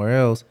been somewhere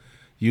else,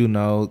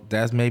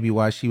 that's maybe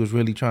why she was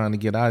really trying to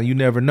get out. You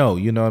never know,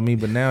 you know what I mean?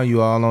 But now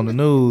you all on the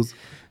news,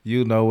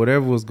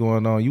 whatever was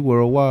going on, you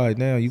worldwide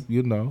now,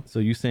 you know. So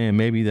you saying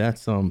maybe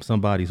that's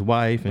somebody's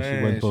wife and she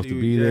wasn't supposed to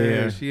be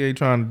there. She ain't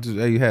trying to.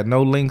 They had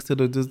no links to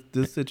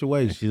this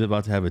situation. She's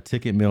about to have a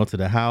ticket mailed to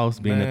the house,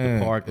 being at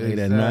the park late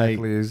at night.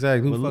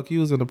 Exactly. Who the fuck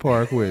you was in the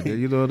park with?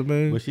 You know what I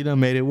mean? But she done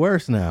made it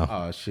worse now.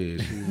 Oh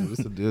shit,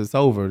 it's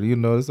over.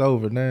 It's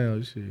over now.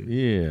 Shit.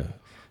 Yeah.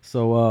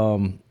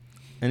 So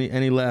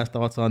any last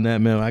thoughts on that,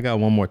 man? I got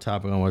one more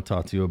topic I want to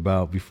talk to you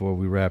about before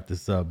we wrap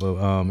this up. But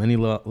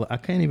I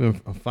can't even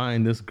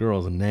find this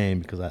girl's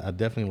name because I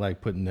definitely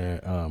like putting their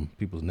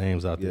people's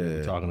names out there that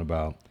we're talking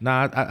about.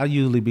 Nah, I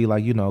usually be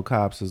like,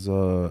 cops is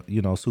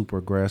super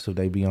aggressive.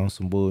 They be on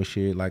some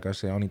bullshit. Like I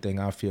say, only thing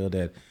I feel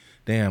that,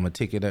 damn, a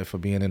ticket for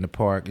being in the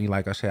park.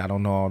 Like I said, I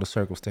don't know all the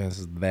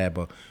circumstances of that,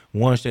 but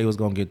once they was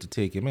gonna get the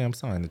ticket, man, I'm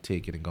signing the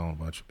ticket and going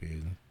about your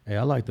business. Hey,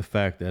 I like the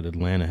fact that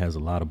Atlanta has a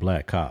lot of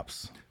black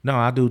cops. No,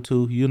 I do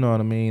too. You know what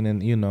I mean?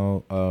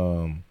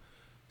 And,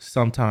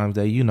 sometimes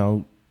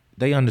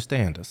they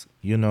understand us.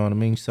 You know what I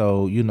mean?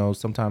 So,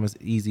 sometimes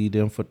it's easy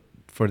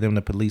for them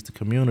to police the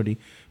community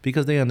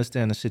because they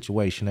understand the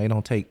situation. They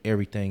don't take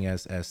everything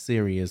as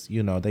serious.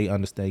 They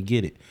understand,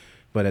 get it.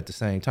 But at the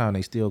same time,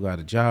 they still got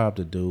a job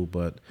to do.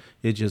 But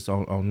it's just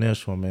on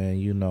this one,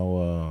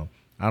 man,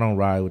 I don't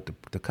ride with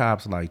the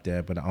cops like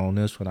that. But on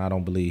this one, I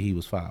don't believe he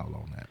was foul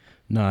on that.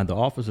 Nah, the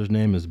officer's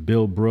name is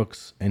Bill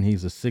Brooks, and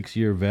he's a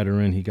 6-year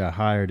veteran. He got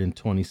hired in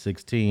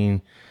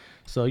 2016.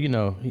 So,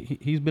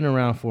 he's been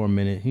around for a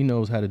minute. He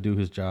knows how to do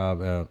his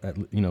job at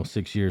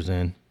 6 years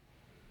in.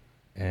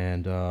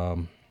 And, I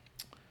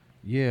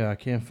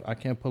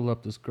can't pull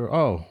up this girl.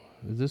 Oh,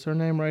 Is this her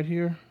name right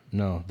here?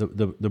 No,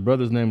 the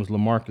brother's name was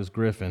LaMarcus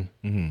Griffin.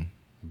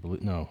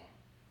 Mm-hmm. No,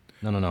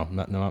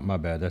 not my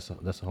bad. That's a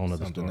whole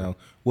nother Something story. else.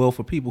 Well,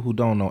 for people who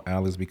don't know,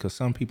 Alex, because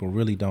some people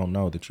really don't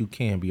know that you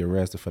can be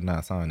arrested for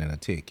not signing a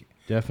ticket.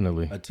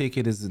 Definitely. A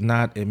ticket is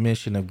not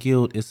admission of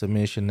guilt. It's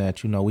admission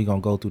that, we're going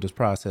to go through this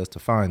process to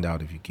find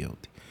out if you're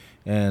guilty.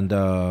 And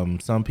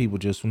some people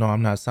just, no,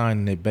 I'm not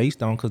signing it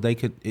based on, because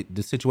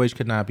the situation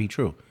could not be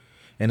true.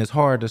 And it's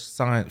hard to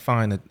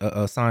sign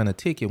a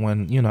ticket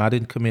when, I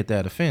didn't commit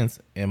that offense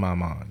in my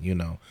mind,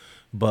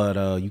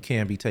 But you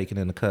can't be taken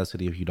into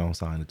custody if you don't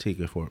sign a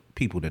ticket, for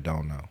people that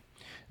don't know.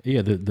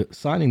 Yeah, the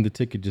signing the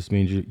ticket just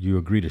means you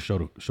agree to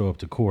show up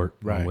to court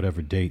Right. on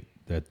whatever date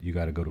that you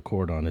got to go to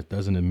court on. It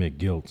doesn't admit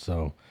guilt,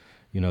 so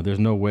there's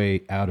no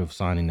way out of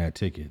signing that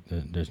ticket.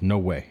 There's no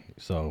way.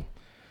 So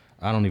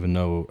I don't even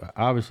know.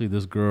 Obviously,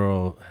 this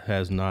girl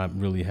has not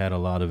really had a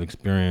lot of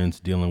experience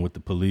dealing with the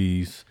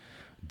police,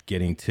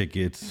 getting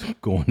tickets,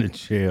 going to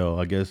jail.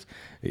 I guess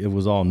it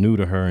was all new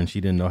to her, and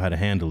she didn't know how to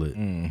handle it.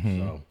 Mm-hmm.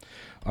 So,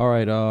 all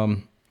right.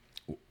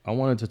 I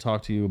wanted to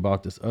talk to you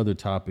about this other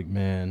topic,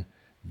 man.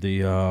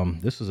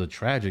 This is a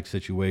tragic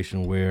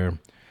situation where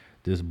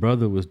this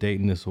brother was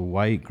dating this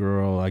white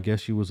girl. I guess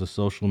she was a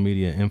social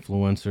media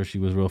influencer. She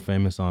was real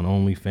famous on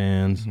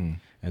OnlyFans,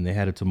 and they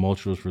had a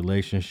tumultuous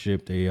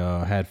relationship. They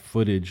had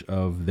footage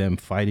of them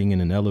fighting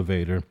in an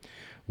elevator,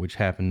 which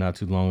happened not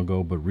too long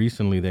ago. But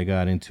recently they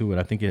got into it.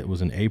 I think it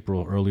was in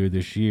April earlier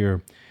this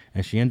year,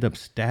 and she ended up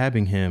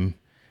stabbing him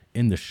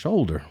in the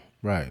shoulder.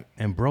 Right.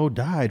 And bro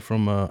died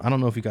from, I don't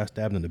know if he got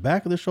stabbed in the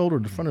back of the shoulder or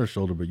the front of the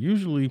shoulder, but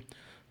usually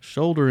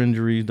shoulder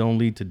injuries don't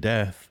lead to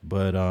death.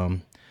 But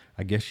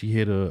I guess she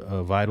hit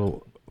a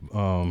vital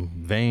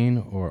vein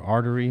or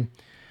artery,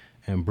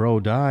 and bro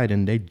died.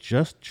 And they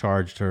just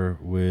charged her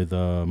with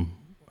a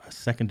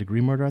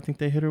second-degree murder, I think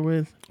they hit her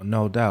with.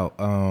 No doubt.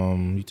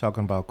 You're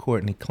talking about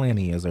Courtney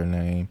Clenney is her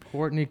name.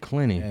 Courtney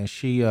Clenney. And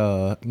she, is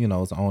an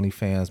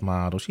OnlyFans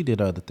model. She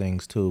did other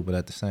things too, but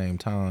at the same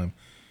time,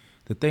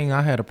 the thing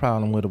I had a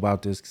problem with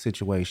about this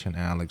situation,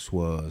 Alex,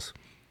 was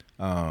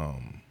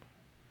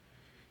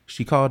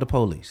she called the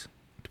police.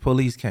 The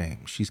police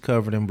came. She's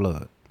covered in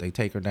blood. They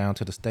take her down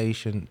to the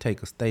station,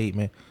 take a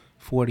statement.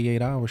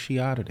 48 hours, she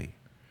out of there.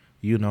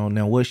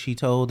 Now what she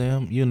told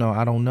them,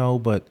 I don't know,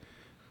 but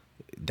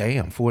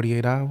damn,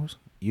 48 hours?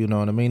 You know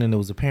what I mean? And it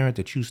was apparent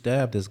that you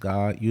stabbed this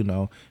guy,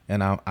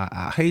 and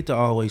I hate to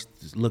always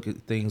look at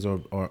things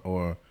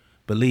or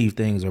believe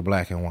things are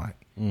black and white,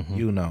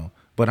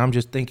 But I'm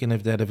just thinking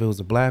if it was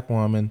a black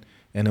woman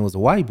and it was a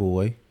white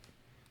boy,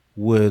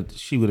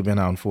 she would have been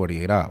out in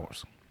 48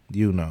 hours,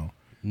 No,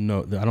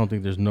 I don't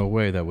think there's no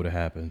way that would have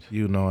happened.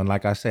 And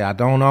like I say, I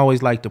don't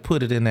always like to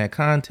put it in that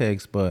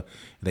context, but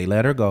they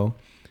let her go.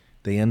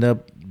 They end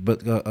up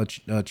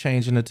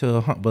changing it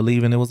to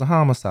believing it was a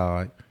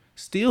homicide.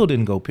 Still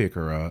didn't go pick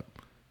her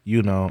up,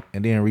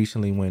 and then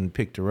recently when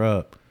picked her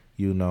up,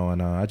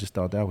 and I just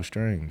thought that was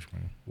strange,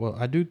 man. Well,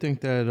 I do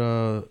think that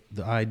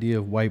the idea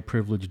of white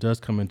privilege does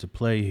come into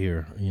play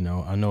here.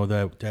 I know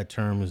that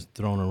term is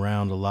thrown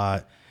around a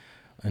lot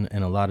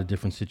in a lot of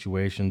different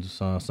situations,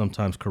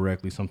 sometimes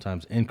correctly,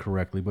 sometimes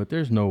incorrectly, but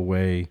there's no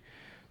way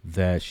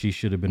that she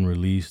should have been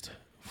released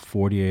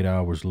 48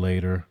 hours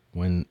later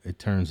when it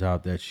turns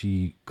out that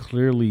she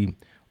clearly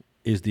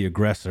is the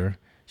aggressor.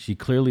 She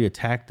clearly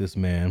attacked this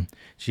man.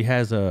 She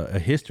has a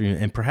history,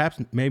 and perhaps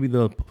maybe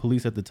the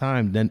police at the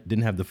time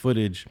didn't have the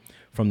footage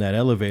from that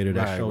elevator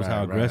that shows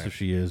how aggressive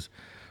she is.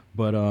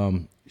 But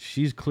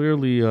she's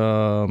clearly,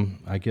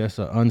 I guess,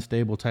 an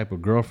unstable type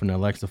of girlfriend that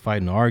likes to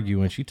fight and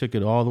argue, and she took it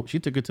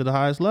to the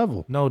highest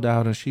level. No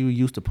doubt, and she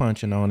used to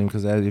punching on him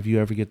because if you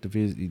ever get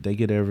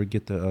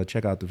the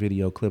check out the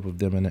video clip of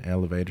them in the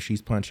elevator,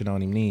 she's punching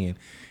on him then,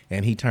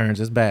 and he turns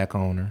his back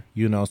on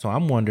her. So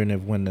I'm wondering if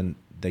when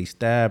they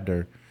stabbed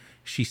her,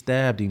 she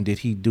stabbed him, did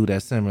he do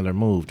that similar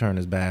move, turn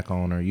his back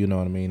on her, you know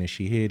what I mean? And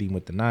she hit him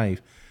with the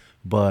knife.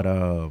 But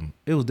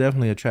it was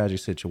definitely a tragic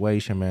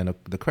situation, man.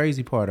 The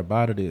crazy part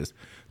about it is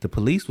the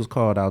police was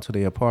called out to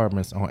their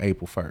apartments on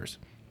April 1st.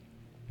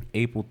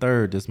 April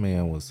 3rd, this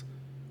man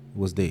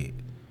was dead.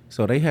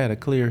 So they had a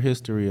clear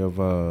history of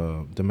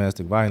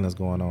domestic violence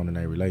going on in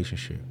their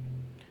relationship.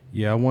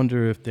 Yeah, I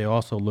wonder if they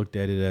also looked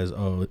at it as,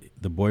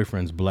 the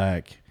boyfriend's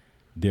black,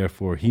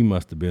 therefore he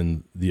must have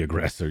been the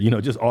aggressor,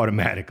 just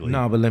automatically.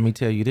 No, but let me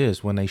tell you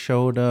this. When they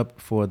showed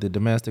up for the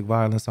domestic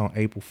violence on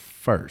April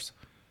 1st,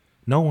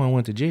 no one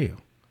went to jail.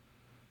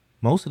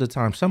 Most of the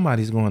time,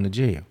 somebody's going to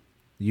jail.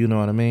 You know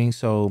what I mean?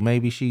 So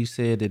maybe she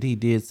said that he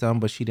did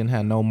something, but she didn't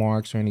have no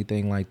marks or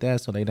anything like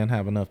that, so they didn't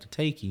have enough to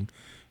take him,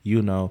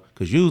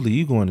 because usually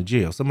you going to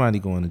jail. Somebody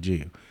going to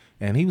jail.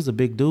 And he was a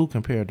big dude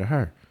compared to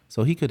her.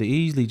 So he could have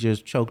easily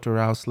just choked her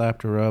out,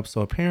 slapped her up. So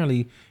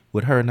apparently,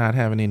 with her not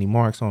having any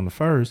marks on the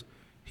first,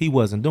 he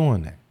wasn't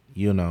doing that,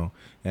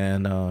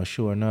 And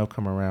sure enough,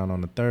 come around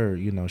on the third,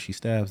 she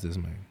stabs this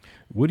man.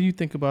 What do you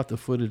think about the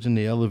footage in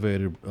the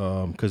elevator?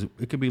 Because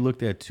it could be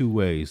looked at two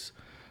ways.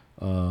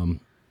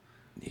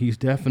 He's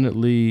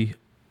definitely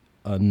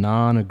a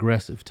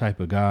non-aggressive type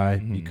of guy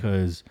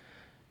because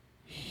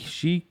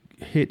she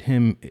hit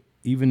him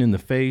even in the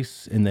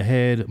face, in the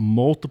head,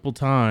 multiple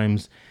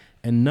times,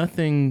 and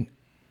nothing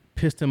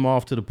pissed him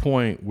off to the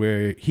point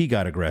where he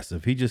got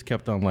aggressive. He just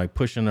kept on like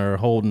pushing her,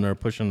 holding her,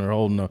 pushing her,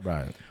 holding her.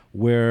 Right.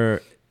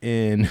 Where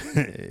in,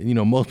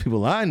 most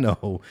people I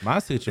know, my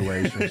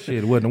situation,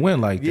 shit wouldn't have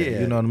went like that. Yeah.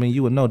 You know what I mean?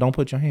 You would know, don't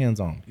put your hands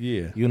on me.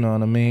 Yeah. You know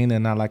what I mean?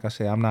 And like I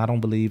say, I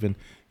don't believe in,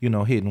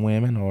 hitting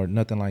women or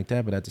nothing like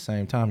that. But at the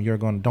same time,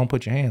 don't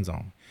put your hands on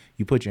me.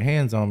 You put your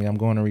hands on me, I'm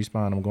going to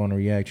respond. I'm going to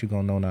react. You're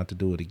going to know not to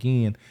do it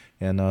again.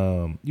 And,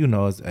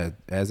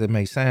 as it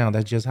may sound,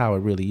 that's just how it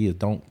really is.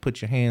 Don't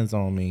put your hands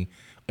on me.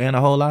 And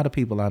a whole lot of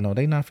people I know,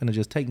 they not finna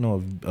just take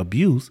no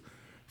abuse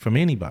from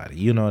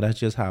anybody. That's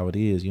just how it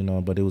is,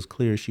 But it was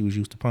clear she was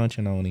used to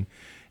punching on him.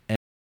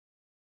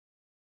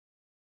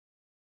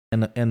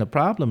 And the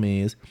problem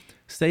is,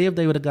 say if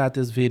they would have got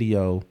this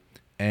video,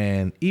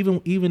 and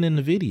even in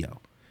the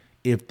video,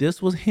 if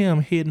this was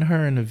him hitting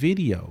her in the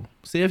video,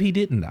 say if he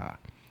didn't die,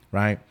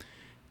 right?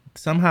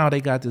 Somehow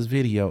they got this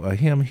video of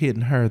him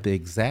hitting her the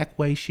exact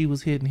way she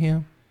was hitting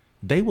him,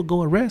 they would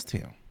go arrest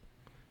him.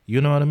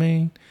 You know what I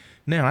mean?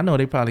 Now, I know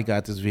they probably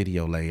got this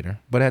video later,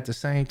 but at the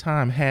same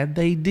time, had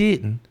they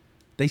didn't,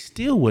 they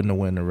still wouldn't have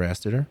went and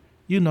arrested her,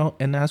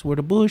 and that's where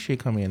the bullshit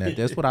come in at.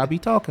 That's what I be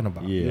talking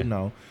about,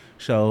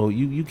 So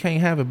you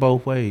can't have it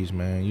both ways,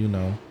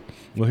 man,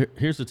 Well,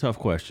 here's a tough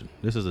question.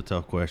 This is a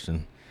tough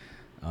question.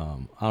 I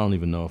don't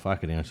even know if I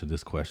could answer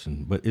this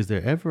question, but is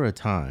there ever a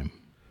time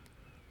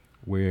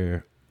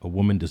where a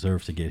woman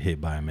deserves to get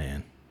hit by a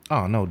man?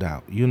 Oh, no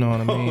doubt. You know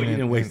what I mean? You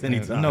didn't waste any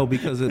time. No,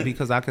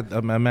 because I could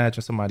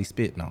imagine somebody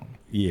spitting on me.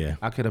 Yeah.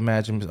 I could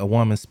imagine a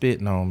woman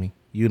spitting on me.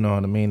 You know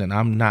what I mean? And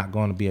I'm not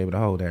going to be able to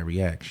hold that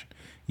reaction.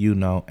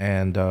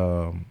 And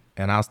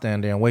I'll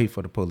stand there and wait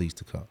for the police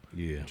to come.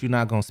 Yeah. But you're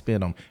not going to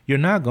spit on me. You're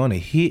not going to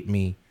hit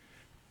me,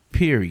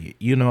 period.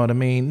 You know what I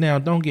mean? Now,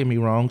 don't get me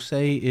wrong.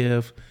 Say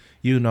if,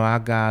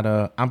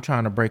 I'm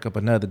trying to break up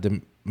another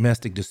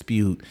domestic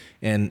dispute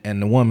and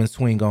the woman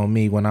swing on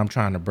me when I'm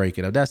trying to break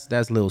it up. That's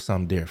a little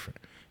something different.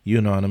 You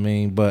know what I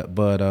mean?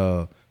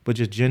 But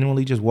just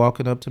genuinely just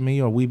walking up to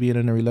me, or we being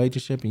in a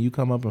relationship and you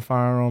come up and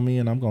fire on me,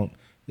 and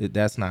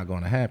that's not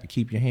going to happen.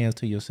 Keep your hands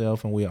to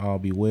yourself and we'll all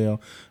be well.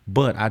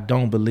 But I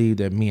don't believe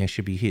that men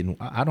should be hitting.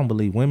 I don't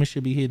believe women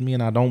should be hitting me,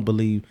 and I don't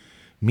believe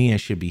men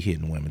should be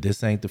hitting women.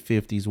 This ain't the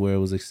 50s where it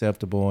was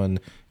acceptable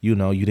and, you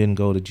didn't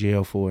go to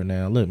jail for it.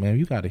 Now, look, man,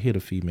 you got to hit a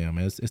female,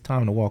 man. It's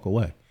time to walk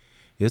away.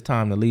 It's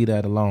time to leave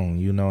that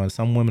alone, and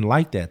some women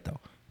like that,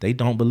 though. They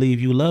don't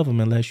believe you love them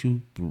unless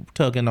you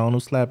tugging on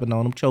them, slapping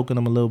on them, choking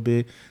them a little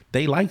bit.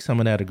 They like some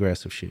of that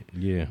aggressive shit.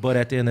 Yeah. But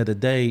at the end of the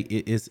day,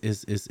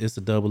 it's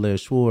a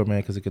double-edged sword, man,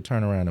 because it could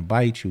turn around and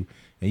bite you,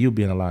 and you'll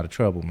be in a lot of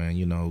trouble, man.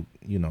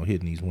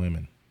 Hitting these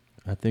women.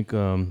 I think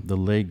the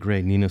late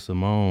great Nina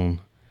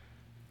Simone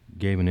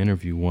gave an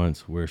interview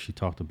once where she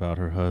talked about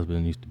her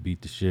husband used to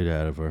beat the shit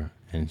out of her,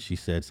 and she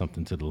said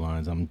something to the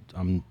lines. I'm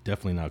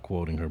definitely not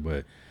quoting her,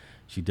 but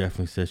she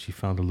definitely said she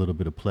found a little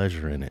bit of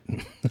pleasure in it.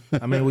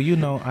 I mean,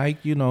 well, Ike,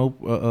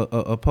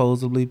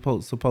 supposedly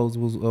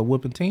was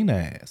whipping Tina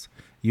ass,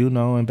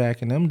 and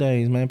back in them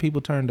days, man,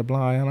 people turned a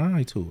blind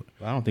eye to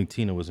it. I don't think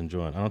Tina was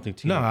enjoying. I don't think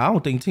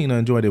Tina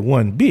enjoyed it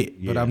one bit.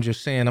 Yeah. But I'm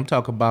just saying, I'm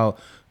talking about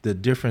the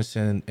difference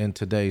in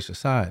today's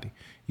society.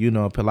 A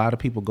lot of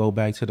people go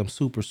back to them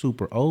super,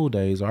 super old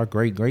days. Our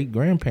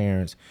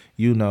great-great-grandparents,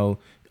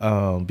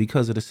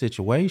 because of the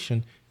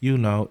situation,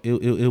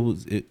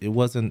 it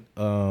wasn't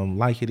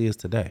like it is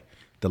today.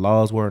 The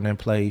laws weren't in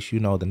place,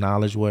 the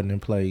knowledge wasn't in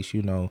place,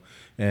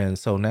 And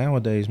so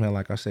nowadays, man,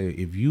 like I say,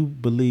 if you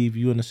believe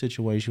you're in a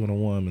situation with a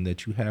woman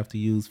that you have to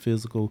use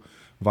physical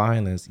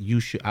violence,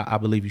 I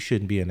believe you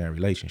shouldn't be in that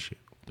relationship.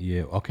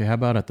 Yeah. Okay. How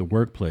about at the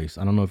workplace?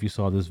 I don't know if you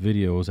saw this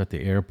video. It was at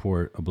the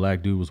airport. A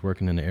black dude was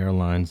working in the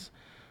airlines.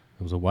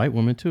 It was a white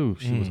woman too.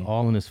 She was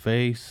all in his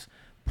face,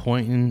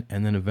 pointing,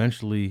 and then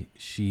eventually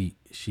she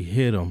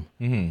hit him,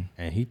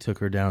 and he took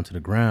her down to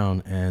the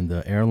ground. And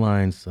the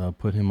airlines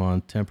put him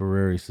on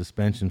temporary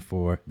suspension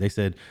for. They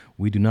said,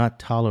 we do not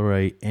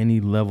tolerate any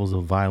levels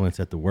of violence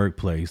at the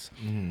workplace.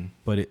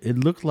 But it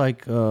looked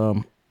like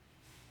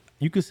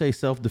you could say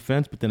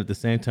self-defense, but then at the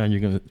same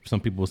time, some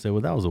people will say,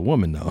 well, that was a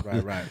woman though.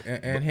 Right.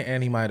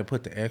 And he might have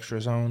put the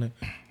extras on it,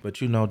 but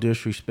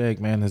disrespect,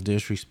 man, is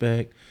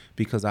disrespect.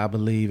 Because I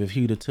believe if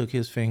he'd have took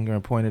his finger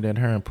and pointed at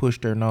her and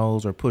pushed her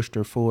nose or pushed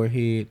her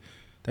forehead,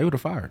 they would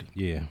have fired him.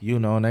 Yeah.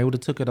 And they would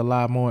have took it a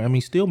lot more. I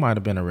mean, still might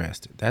have been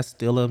arrested. That's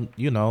still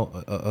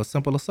a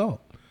simple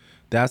assault.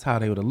 That's how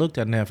they would have looked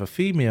at it. Now, if a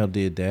female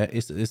did that,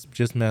 it's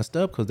just messed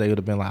up, because they would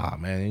have been like, oh,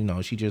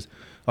 man, she just,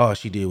 all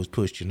she did was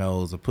push your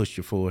nose or push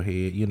your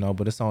forehead,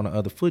 but it's on the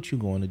other foot, you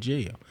going to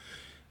jail.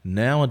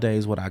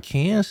 Nowadays, what I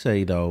can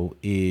say, though,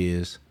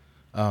 is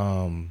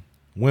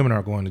women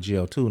are going to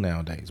jail, too,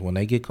 nowadays. When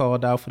they get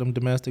called out for them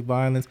domestic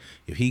violence,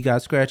 if he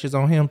got scratches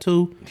on him,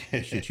 too,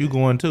 shit, you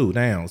going, too,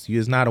 down. So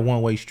it's not a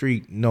one-way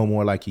street no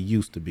more like it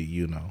used to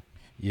be,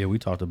 Yeah, we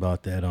talked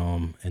about that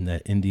in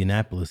that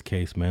Indianapolis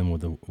case, man,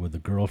 where the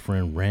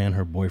girlfriend ran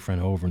her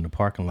boyfriend over in the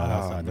parking lot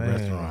outside the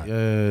restaurant.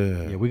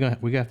 Yeah. Yeah,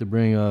 we have to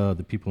bring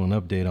the people an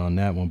update on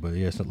that one. But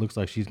yes, it looks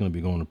like she's going to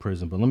be going to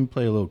prison. But let me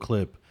play a little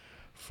clip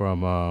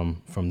from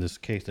this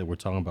case that we're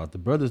talking about. The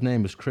brother's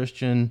name is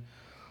Christian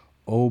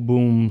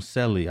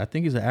Obumseli. I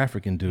think he's an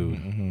African dude.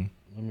 Mm-hmm.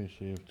 Let me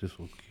see if this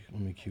will.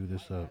 Let me cue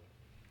this up.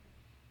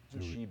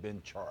 Has she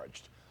been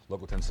charged?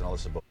 Local 10 Sanella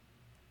Sabo.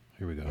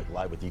 Here we go.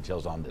 Live with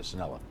details on this.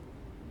 Sanella.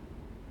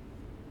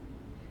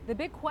 The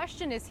big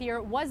question is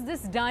here, was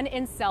this done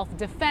in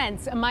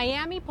self-defense?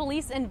 Miami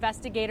police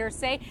investigators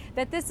say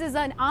that this is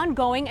an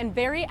ongoing and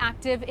very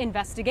active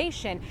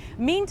investigation.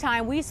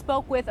 Meantime, we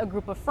spoke with a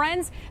group of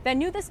friends that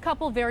knew this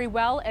couple very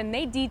well, and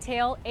they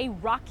detail a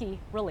rocky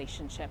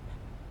relationship.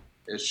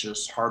 It's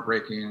just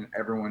heartbreaking.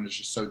 Everyone is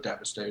just so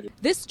devastated.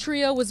 This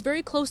trio was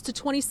very close to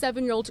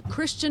 27-year-old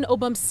Christian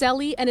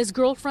Obumseli and his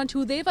girlfriend,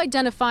 who they've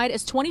identified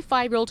as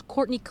 25-year-old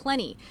Courtney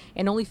Clenney,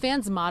 an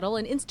OnlyFans model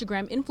and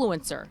Instagram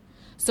influencer.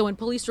 So when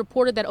police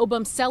reported that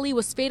Obumseli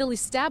was fatally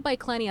stabbed by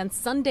Clenney on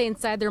Sunday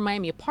inside their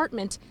Miami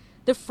apartment,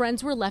 the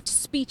friends were left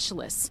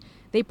speechless.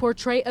 They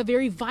portray a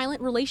very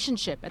violent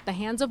relationship at the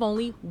hands of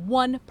only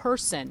one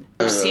person.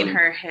 I've seen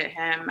her hit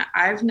him.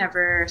 I've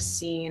never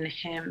seen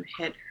him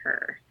hit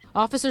her.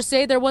 Officers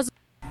say there was...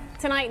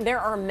 Tonight, there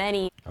are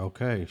many...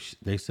 Okay,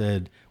 they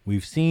said,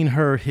 we've seen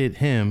her hit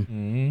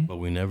him, but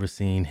we never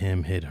seen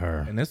him hit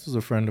her. And this was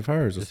a friend of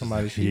hers or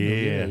somebody she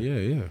knew.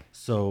 Yeah.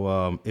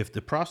 So if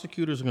the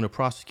prosecutors are going to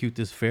prosecute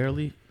this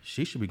fairly,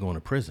 she should be going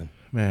to prison.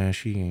 Man,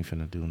 she ain't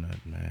finna do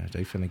nothing, man.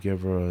 They finna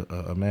give her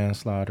a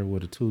manslaughter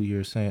with a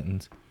 2-year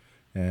sentence.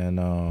 And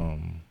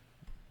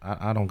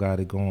I don't got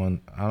it going.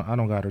 I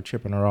don't got her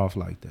chipping her off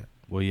like that.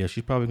 Well, yeah,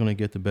 she's probably going to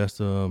get the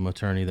best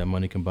attorney that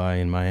money can buy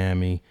in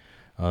Miami.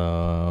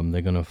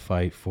 They're going to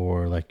fight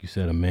for, like you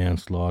said, a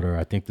manslaughter.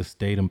 I think the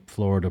state of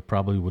Florida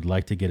probably would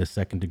like to get a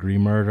second-degree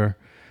murder.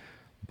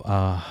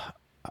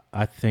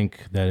 I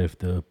think that if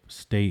the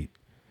state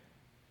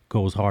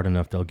goes hard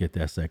enough, they'll get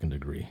that second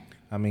degree.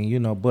 I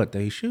mean, but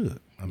they should.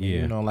 I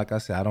mean, Yeah. like I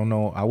said, I don't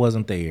know. I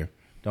wasn't there.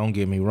 Don't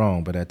get me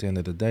wrong. But at the end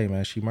of the day,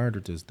 man, she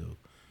murdered this dude,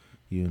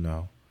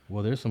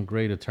 Well, there's some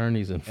great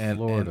attorneys in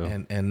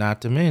Florida. And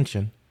not to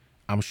mention,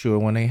 I'm sure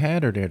when they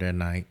had her there that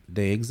night,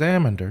 they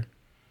examined her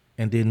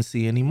and didn't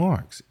see any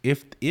marks.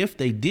 If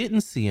they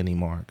didn't see any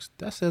marks,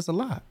 that says a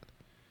lot.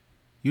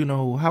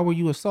 How were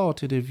you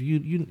assaulted? If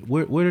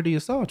where did he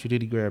assault you?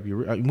 Did he grab your?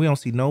 We don't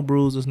see no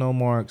bruises, no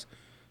marks.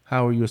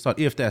 How were you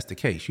assaulted? If that's the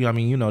case,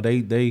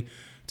 they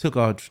took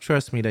off.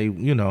 Trust me, they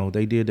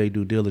did their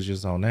due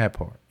diligence on that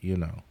part.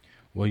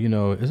 Well,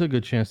 it's a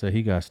good chance that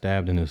he got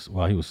stabbed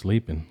while he was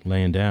sleeping,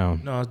 laying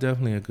down. No, it's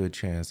definitely a good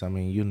chance. I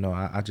mean,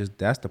 I just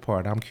that's the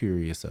part I'm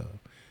curious of.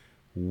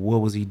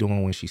 What was he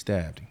doing when she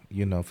stabbed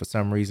him? For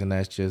some reason,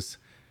 that's just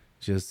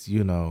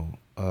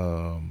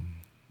a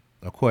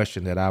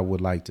question that I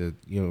would like to,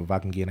 if I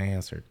can get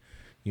answered.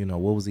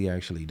 What was he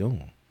actually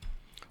doing?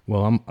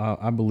 Well,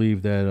 I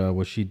believe that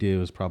what she did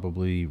was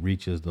probably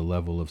reaches the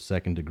level of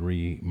second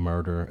degree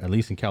murder. At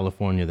least in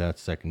California,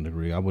 that's second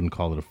degree. I wouldn't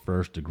call it a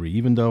first degree,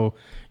 even though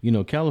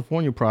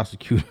California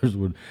prosecutors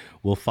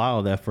will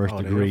file that first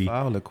degree. They'll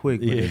file it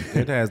quick, but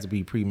it has to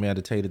be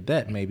premeditated.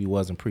 That maybe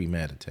wasn't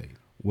premeditated.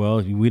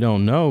 Well, we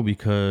don't know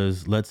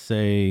because let's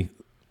say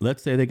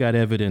they got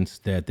evidence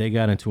that they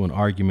got into an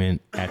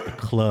argument at the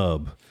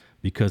club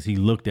because he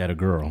looked at a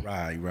girl.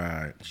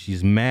 Right.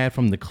 She's mad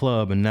from the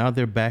club, and now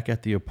they're back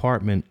at the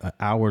apartment an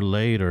hour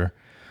later.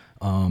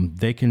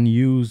 They can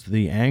use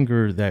the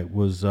anger that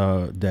was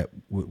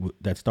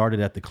that started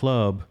at the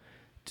club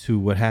to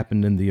what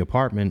happened in the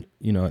apartment,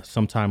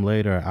 sometime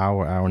later, an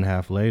hour and a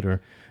half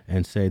later,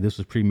 and say this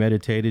was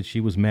premeditated.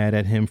 She was mad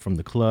at him from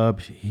the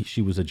club.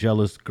 She was a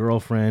jealous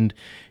girlfriend,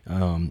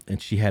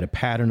 and she had a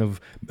pattern of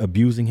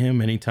abusing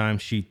him anytime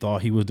she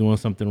thought he was doing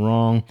something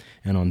wrong.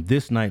 And on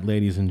this night,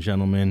 ladies and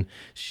gentlemen,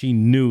 she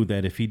knew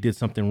that if he did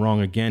something wrong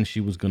again,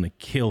 she was going to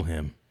kill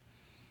him.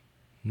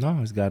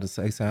 No, it's got to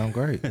sound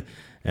great.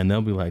 And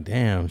they'll be like,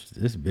 damn,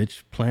 this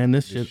bitch planned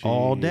this shit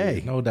all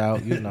day. No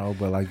doubt,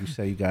 but like you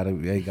say,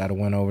 they gotta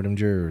win over them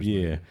jurors.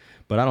 Yeah. Man.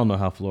 But I don't know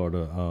how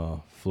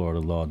Florida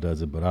law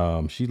does it.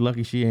 But she's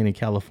lucky she ain't in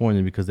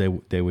California because they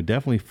would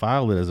definitely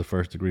file it as a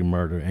first degree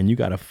murder, and you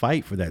got to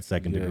fight for that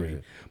second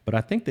degree. But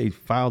I think they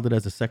filed it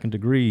as a second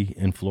degree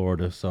in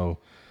Florida. So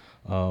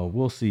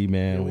we'll see,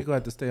 man. Yeah, we gonna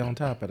have to stay on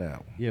top of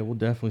that one. Yeah, we'll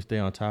definitely stay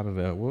on top of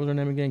it. What was her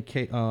name again?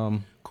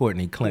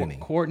 Courtney Clenney.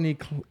 Courtney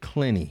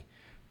Clenney.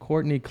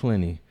 Courtney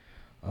Clenney.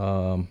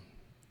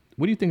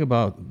 What do you think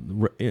about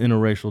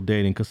interracial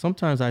dating? Because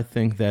sometimes I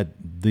think that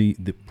the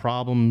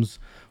problems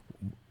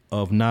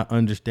of not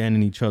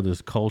understanding each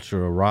other's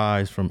culture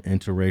arise from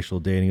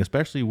interracial dating,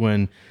 especially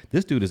when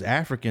this dude is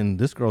African,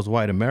 this girl's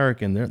white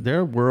American.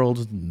 Their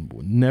worlds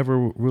never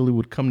really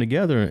would come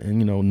together,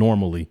 and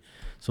normally.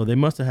 So they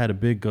must have had a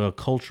big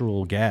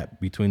cultural gap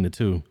between the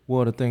two.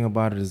 Well, the thing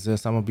about it is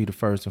this: I'm gonna be the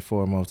first and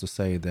foremost to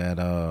say that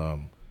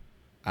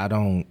I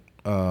don't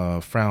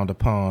frown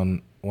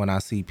upon when I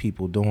see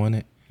people doing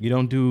it. You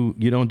don't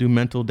do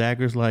mental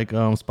daggers like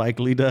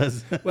Spike Lee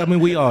does. Well, I mean,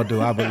 we all do.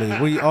 I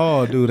believe we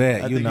all do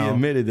that. I you think know, he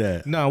admitted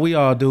that. No, we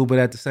all do, but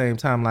at the same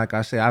time, like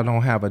I say, I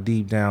don't have a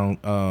deep down,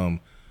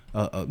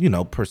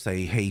 per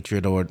se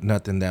hatred or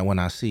nothing that when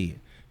I see it,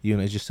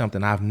 it's just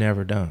something I've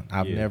never done.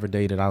 I've never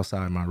dated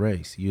outside my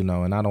race,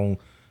 and I don't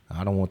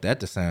want that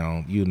to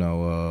sound,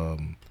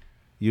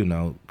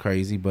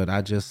 crazy, but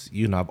I just,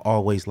 I've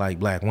always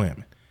liked black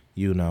women,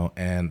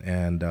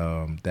 and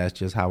that's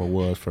just how it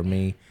was for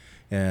me.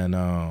 And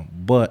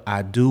but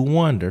I do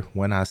wonder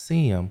when I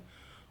see him,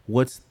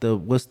 what's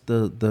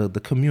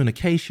the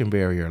communication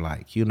barrier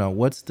like?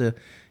 What's the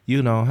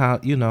how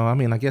I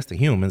mean, I guess the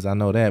humans, I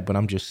know that, but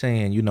I'm just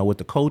saying, with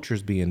the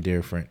cultures being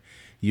different,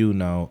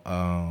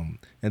 and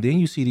then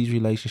you see these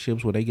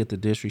relationships where they get to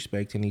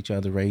disrespecting each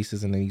other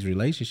races in these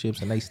relationships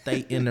and they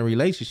stay in the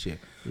relationship.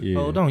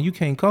 Hold on, you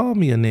can't call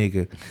me a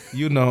nigga,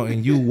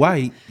 and you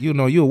white, you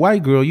a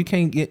white girl, you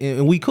can't get,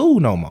 and we cool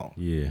no more.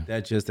 Yeah.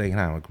 That just ain't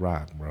how it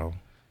rock, bro.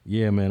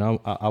 Yeah, man.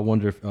 I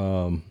wonder if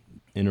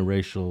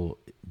interracial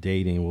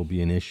dating will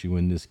be an issue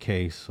in this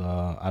case.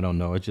 I don't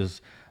know.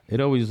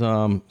 It always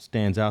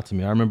stands out to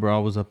me. I remember I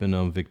was up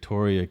in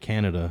Victoria,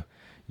 Canada,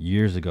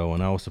 years ago,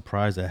 and I was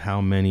surprised at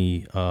how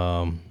many.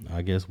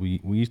 I guess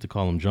we used to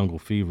call them jungle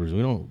fevers.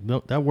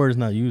 That word is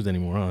not used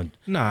anymore, huh?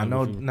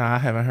 I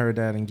haven't heard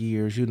that in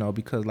years.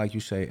 Because like you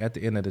say, at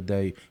the end of the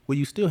day, well,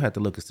 you still have to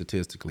look at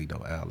statistically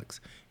though,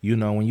 Alex.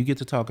 When you get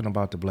to talking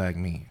about the black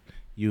men.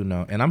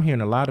 And I'm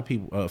hearing a lot of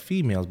people,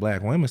 females,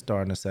 black women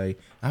starting to say,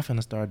 I'm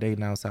finna start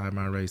dating outside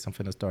my race. I'm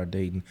finna start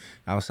dating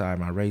outside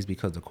my race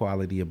because the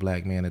quality of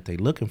black man that they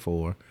looking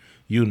for,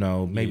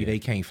 maybe they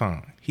can't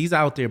find. He's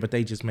out there, but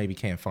they just maybe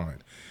can't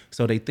find.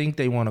 So they think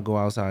they want to go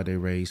outside their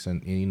race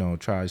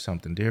and try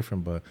something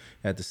different. But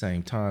at the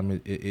same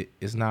time,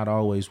 it's not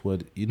always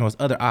what, it's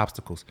other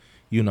obstacles,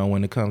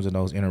 when it comes to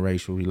those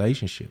interracial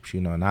relationships,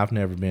 and I've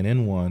never been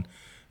in one.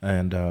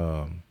 And,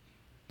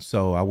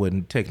 so I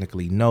wouldn't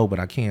technically know, but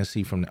I can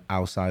see from the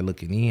outside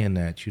looking in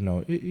that,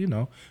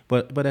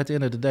 but at the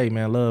end of the day,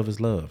 man, love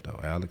is love though,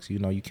 Alex.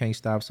 You can't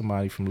stop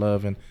somebody from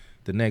loving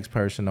the next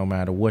person no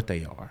matter what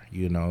they are.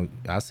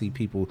 I see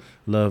people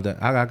love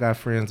that. I got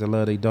friends that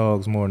love their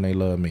dogs more than they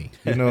love me.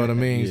 You know what I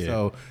mean? Yeah.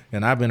 So,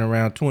 and I've been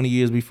around 20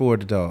 years before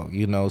the dog,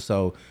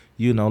 so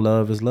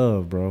love is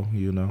love, bro,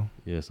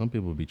 Yeah, some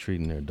people be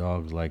treating their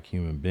dogs like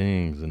human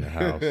beings in the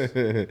house.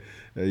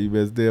 Hey, you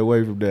better stay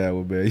away from that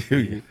one,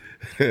 man.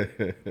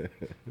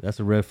 That's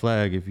a red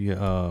flag. If you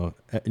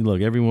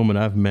look, every woman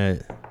I've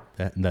met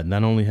that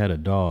not only had a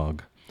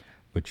dog,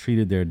 but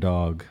treated their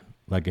dog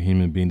like a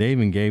human being. They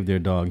even gave their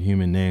dog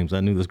human names.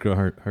 I knew this girl,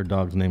 her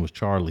dog's name was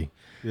Charlie.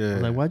 Yeah. I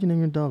was like, why'd you name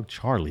your dog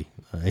Charlie?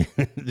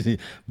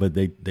 But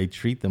they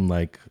treat them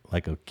like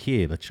a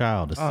kid, a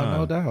child, a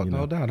son.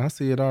 No doubt. I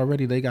see it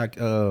already. They got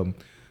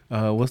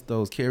what's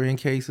those carrying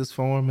cases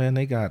for him, man?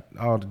 They got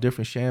all the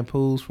different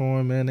shampoos for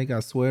him, man. They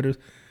got sweaters,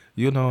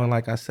 and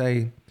like I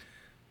say,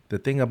 the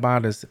thing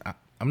about it is,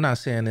 I'm not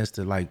saying this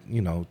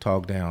to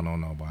talk down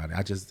on nobody.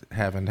 I just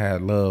haven't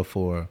had love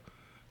for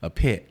a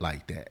pet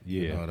like that.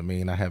 Yeah. You know what I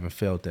mean? I haven't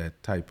felt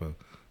that type of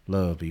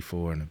love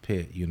before in a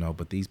pet,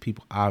 but these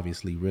people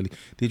obviously really.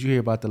 Did you hear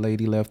about the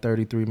lady left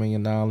 $33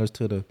 million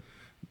to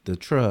the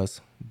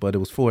trust, but it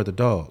was for the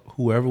dog.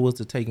 Whoever was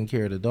taking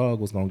care of the dog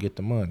was gonna get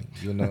the money.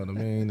 You know what I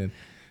mean? And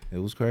it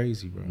was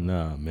crazy, bro.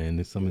 Nah, man.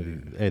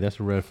 Hey,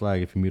 that's a red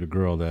flag if you meet a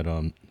girl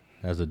that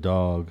has a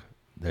dog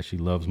that she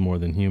loves more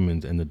than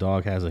humans, and the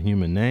dog has a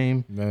human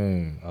name.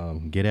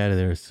 Man, get out of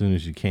there as soon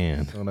as you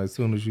can. As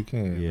soon as you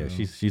can. Yeah, bro.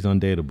 She's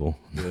undateable.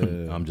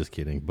 Yeah. I'm just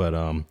kidding, but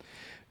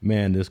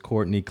man, this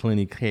Courtney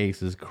Clenney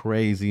case is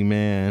crazy,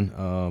 man.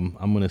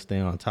 I'm gonna stay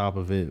on top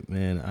of it,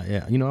 man.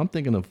 I'm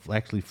thinking of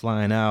actually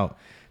flying out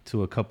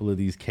to a couple of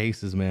these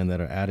cases, man, that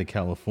are out of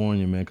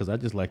California, man, because I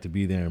just like to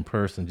be there in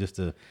person just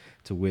to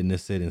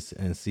witness it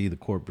and see the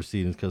court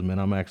proceedings. Because, man,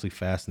 I'm actually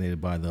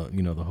fascinated by the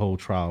the whole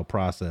trial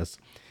process,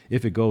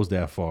 if it goes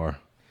that far,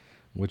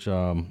 which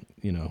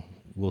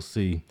we'll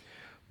see.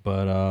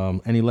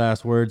 But any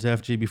last words,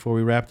 FG, before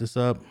we wrap this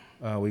up?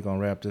 We're gonna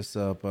wrap this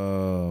up.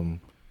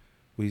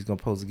 We're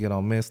supposed to get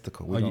on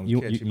Mystical. We're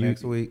gonna catch you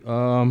next week.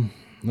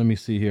 Let me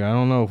see here. I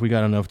don't know if we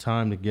got enough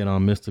time to get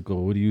on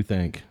Mystical. What do you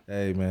think?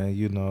 Hey, man, it's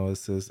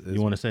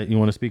you want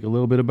to speak a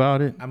little bit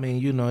about it? I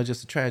mean, it's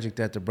just tragic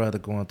that the brother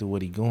going through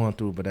what he going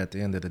through, but at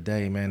the end of the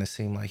day, man, it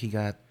seemed like he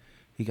got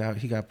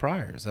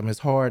priors. I mean, it's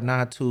hard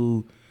not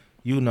to,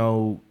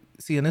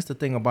 see, and that's the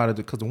thing about it,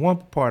 because the one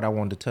part I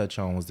wanted to touch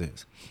on was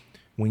this.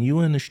 When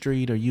you in the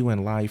street, or you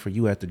in life, or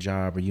you at the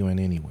job, or you in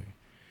anywhere,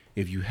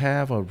 if you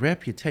have a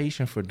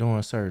reputation for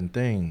doing certain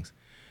things,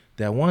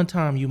 that one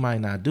time you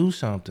might not do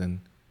something,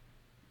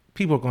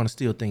 people are going to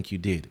still think you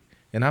did it.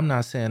 And I'm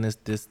not saying this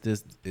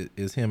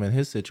is him in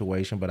his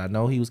situation, but I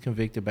know he was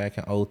convicted back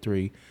in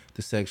 2003,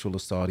 the sexual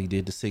assault. He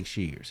did the 6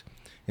 years.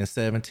 In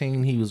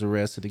 2017, he was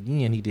arrested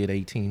again. He did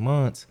 18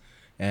 months,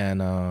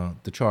 and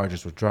the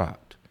charges were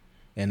dropped.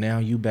 And now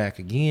you back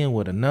again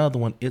with another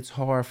one. It's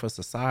hard for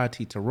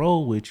society to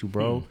roll with you,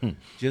 bro.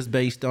 Just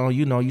based on,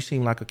 you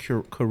seem like a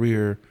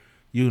career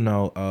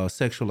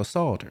sexual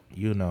assault her,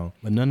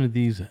 But none of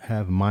these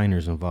have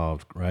minors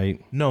involved,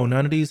 right? No,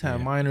 none of these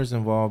have minors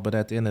involved, but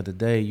at the end of the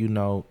day,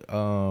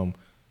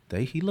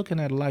 he looking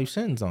at a life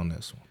sentence on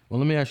this one. Well,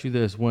 let me ask you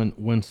this: when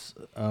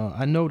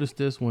I noticed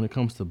this when it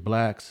comes to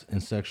blacks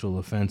and sexual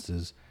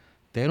offenses,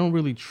 they don't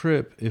really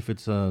trip if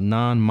it's a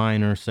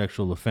non-minor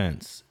sexual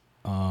offense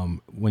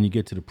when you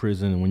get to the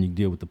prison and when you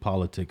deal with the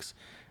politics.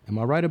 Am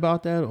I right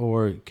about that,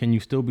 or can you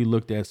still be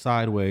looked at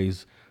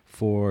sideways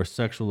for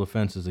sexual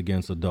offenses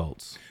against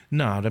adults?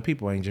 No, the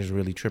people ain't just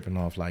really tripping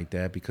off like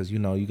that because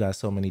you got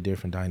so many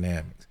different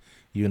dynamics.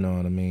 You know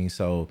what I mean?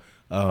 So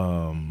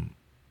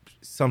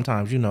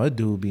sometimes a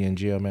dude be in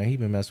jail, man. He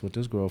been messing with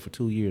this girl for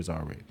 2 years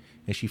already,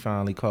 and she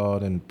finally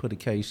called and put a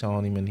case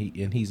on him, and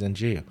he's in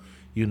jail.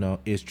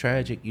 It's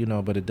tragic,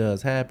 but it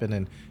does happen,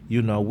 and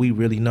we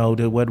really know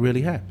that what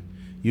really happened.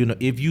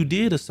 If you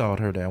did assault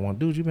her that one,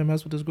 dude, you been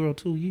messing with this girl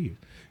 2 years.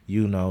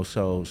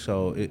 So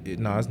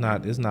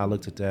it's not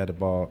looked at that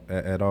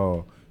at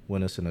all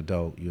when it's an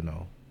adult.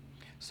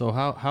 So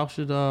how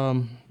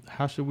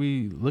should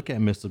we look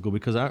at Mystical?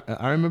 Because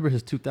I remember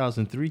his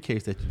 2003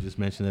 case that you just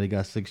mentioned that he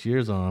got 6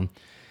 years on.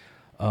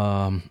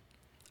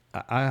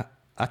 I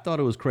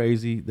thought it was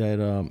crazy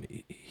that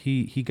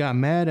he got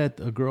mad at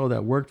a girl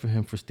that worked for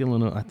him for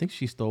stealing. I think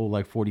she stole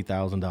like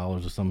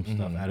 $40,000 or some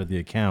stuff out of the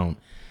account,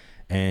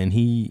 and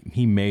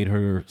he made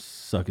her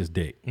suck his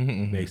dick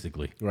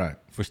basically, right,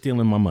 for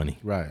stealing my money.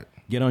 Right,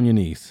 get on your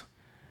knees,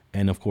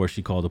 and of course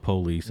she called the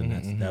police,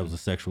 and that was a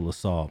sexual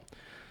assault.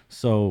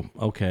 So,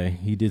 okay,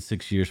 he did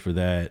 6 years for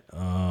that.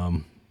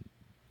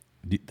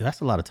 That's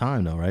a lot of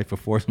time, though, right? For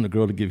forcing a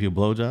girl to give you a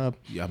blowjob?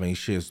 Yeah, I mean,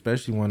 shit,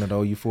 especially one that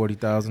owe you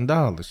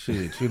 $40,000.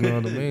 Shit, you know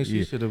what I mean?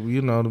 She should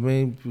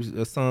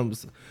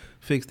have,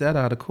 fix that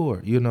out of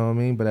court, you know what I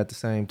mean? But at the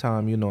same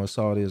time,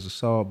 assault is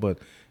assault. But,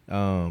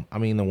 the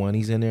one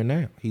he's in there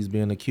now, he's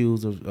being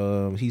accused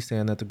of, he's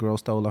saying that the girl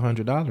stole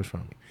 $100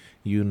 from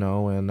him,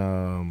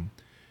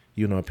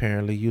 and,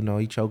 apparently,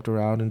 he choked her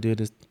out and did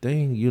his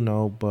thing,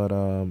 but,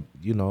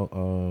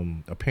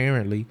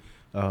 apparently,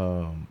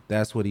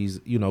 that's what he's,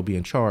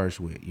 being charged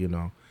with,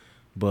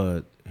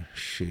 but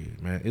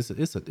shit, man, it's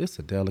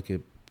a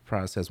delicate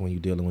process when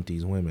you're dealing with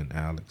these women,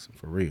 Alex,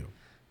 for real.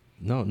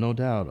 No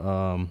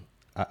doubt.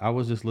 I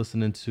was just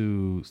listening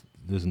to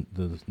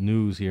the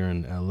news here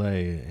in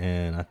LA,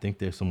 and I think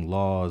there's some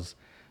laws.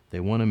 They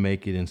want to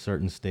make it in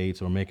certain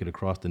states or make it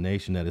across the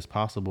nation that it's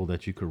possible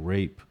that you could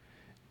rape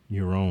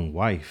your own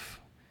wife.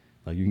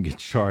 Like you can get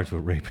charged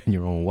with raping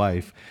your own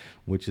wife,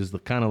 which is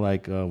kind of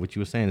like what you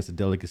were saying. It's a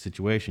delicate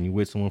situation. You're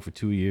with someone for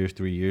 2 years,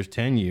 3 years,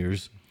 10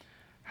 years.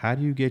 How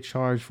do you get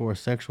charged for a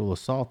sexual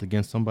assault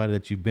against somebody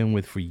that you've been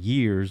with for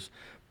years?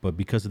 But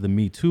because of the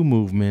Me Too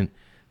movement,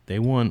 they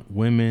want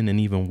women and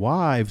even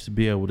wives to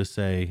be able to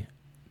say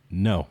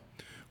no.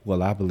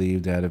 Well, I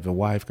believe that if a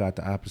wife got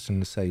the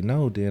option to say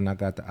no, then I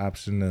got the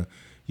option to,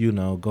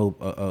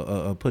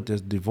 go put this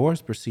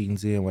divorce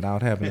proceedings in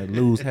without having to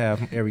lose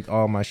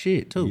all my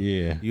shit too.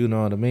 Yeah. You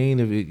know what I mean?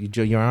 If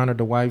Your Honor,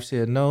 the wife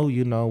said no,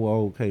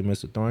 well, okay,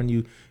 Mr. Thorne,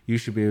 you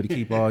should be able to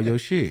keep all your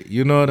shit.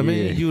 You know what I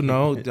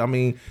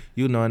mean?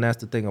 And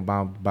that's the thing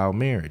about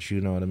marriage.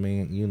 You know what I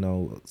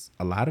mean?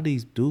 A lot of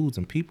these dudes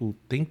and people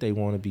think they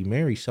want to be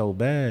married so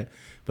bad,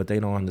 but they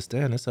don't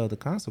understand there's other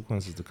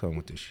consequences to come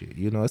with this shit.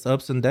 It's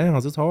ups and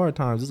downs, it's hard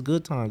times, it's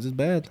good times, it's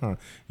bad times.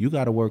 You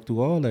got to work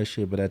through all that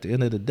shit. But at the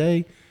end of the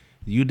day,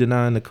 you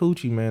denying the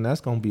coochie, man,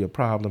 that's going to be a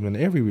problem in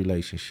every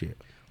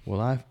relationship.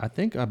 Well, I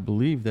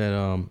believe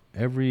that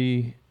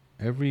every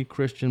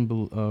Christian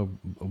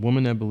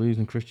woman that believes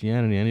in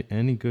Christianity,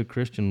 any good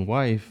Christian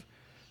wife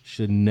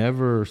should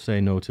never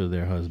say no to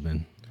their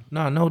husband.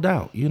 No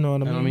doubt. You know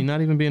what I mean? I mean, not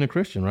even being a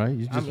Christian, right?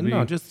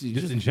 Just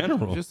in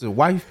general. Just a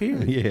wife,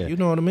 period. Yeah. You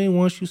know what I mean?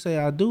 Once you say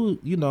I do,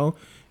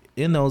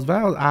 in those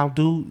vows, I'll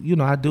do,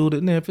 I do it.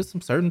 And if it's some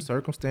certain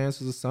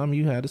circumstances or something,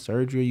 you had a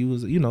surgery, you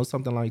was,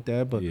 something like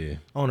that. But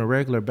on a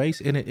regular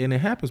basis, and it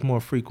happens more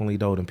frequently,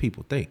 though, than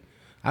people think.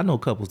 I know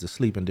couples that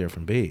sleep in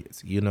different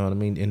beds, you know what I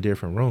mean, in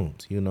different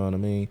rooms, you know what I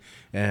mean?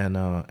 And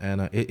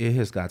it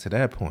has got to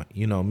that point,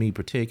 me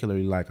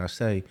particularly, like I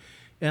say,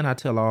 and I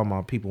tell all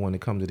my people when it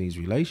comes to these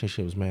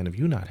relationships, man, if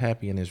you're not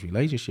happy in this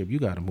relationship, you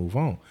got to move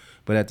on.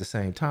 But at the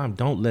same time,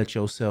 don't let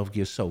yourself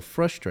get so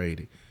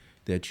frustrated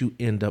that you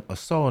end up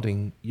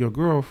assaulting your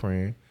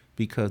girlfriend,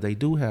 because they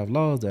do have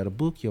laws that'll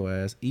book your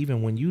ass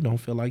even when you don't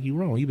feel like you're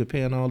wrong. You've been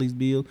paying all these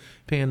bills,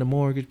 paying the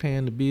mortgage,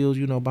 paying the bills,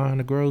 buying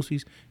the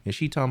groceries, and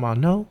she talking about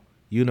no,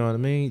 you know what I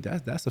mean?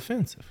 That's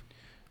offensive.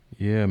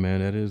 Yeah,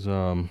 man, that is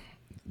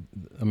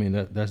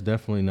that's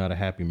definitely not a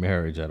happy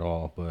marriage at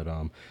all. But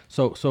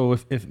so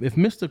if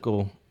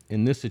Mystical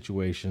in this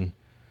situation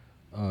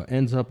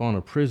ends up on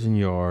a prison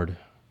yard,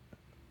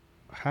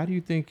 how do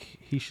you think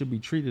he should be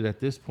treated at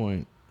this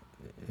point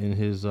in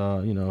his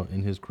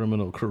in his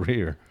criminal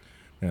career?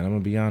 Man, I'm gonna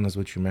be honest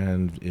with you,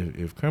 man.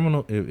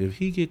 If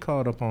he get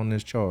caught up on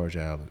this charge,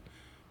 Alan,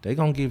 they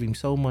gonna give him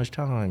so much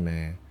time,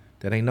 man,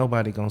 that ain't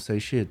nobody gonna say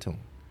shit to him.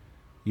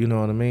 You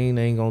know what I mean?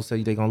 They ain't gonna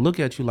say, they gonna look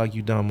at you like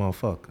you dumb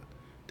motherfucker.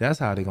 That's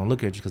how they gonna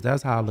look at you, because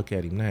that's how I look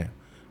at him now.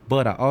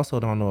 But I also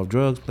don't know if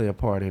drugs play a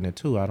part in it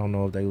too. I don't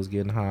know if they was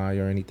getting high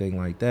or anything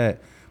like that.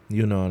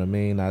 You know what I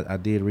mean? I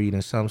did read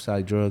in some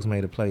site drugs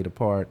may have played a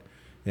part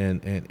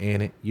in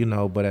it, you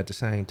know, but at the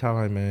same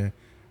time, man,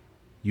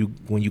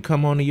 when you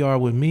come on the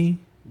yard with me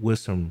with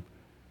some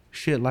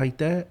shit like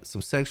that,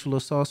 some sexual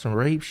assault, some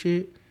rape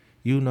shit,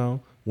 you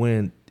know,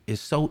 when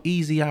it's so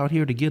easy out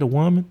here to get a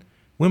woman,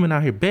 women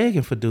out here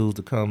begging for dudes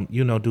to come,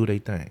 you know, do their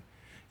thing,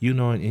 you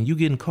know, and you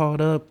getting caught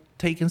up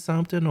taking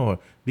something or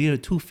being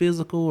too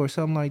physical or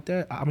something like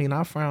that. I mean,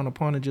 I frown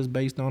upon it just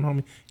based on,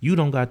 homie, you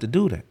don't got to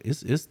do that.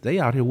 It's they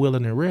out here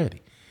willing and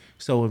ready.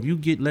 So if you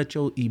let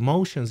your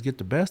emotions get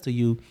the best of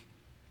you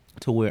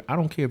to where I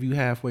don't care if you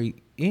halfway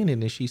in it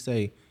and she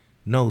say,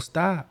 no,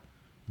 stop,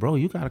 bro,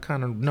 you got to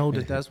kind of know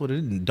that that's what it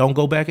is. Don't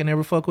go back and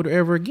never fuck with her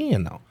ever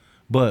again, though.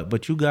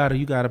 But you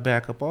gotta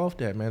back up off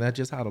that, man. That's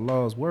just how the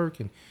laws work.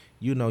 And,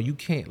 you know, you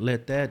can't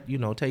let that, you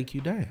know, take you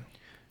down.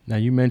 Now,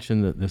 you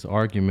mentioned that this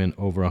argument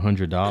over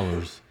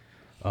 $100.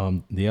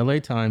 The LA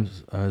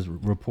Times has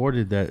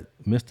reported that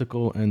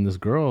Mystical and this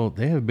girl,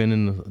 they have been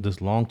in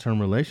this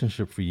long-term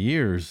relationship for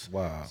years.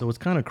 Wow. So it's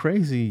kind of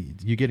crazy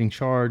you getting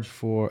charged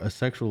for a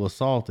sexual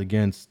assault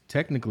against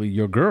technically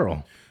your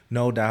girl.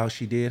 No doubt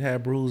she did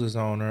have bruises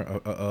on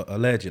her,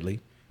 allegedly.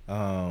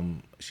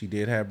 She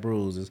did have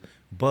bruises,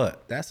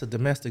 but that's a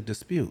domestic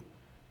dispute.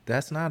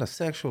 That's not a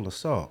sexual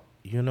assault.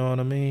 You know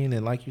what I mean?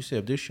 And like you said,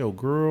 if this your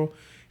girl,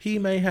 he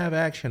may have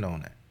action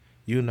on that.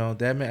 You know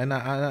that man,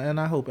 and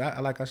I hope,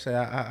 like I say,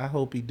 I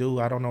hope he do.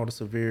 I don't know the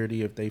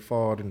severity if they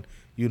fought and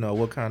you know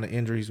what kind of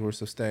injuries were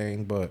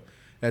sustained. But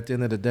at the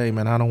end of the day,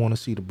 man, I don't want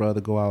to see the brother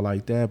go out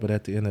like that. But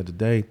at the end of the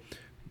day,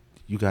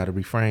 you got to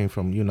refrain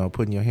from, you know,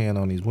 putting your hand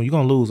on these. Well, you're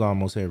gonna lose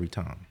almost every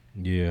time.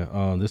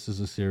 Yeah, this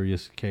is a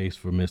serious case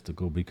for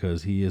Mystical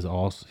because he is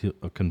also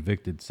a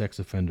convicted sex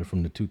offender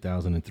from the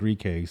 2003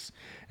 case,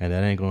 and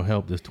that ain't gonna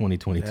help this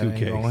 2022 That ain't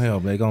case. gonna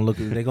help. They gonna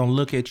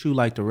look at you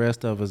like the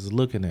rest of us is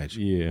looking at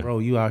you. Yeah, bro,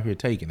 you out here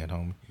taking it,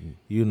 homie.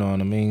 You know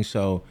what I mean?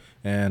 So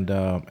and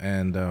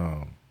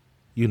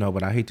you know,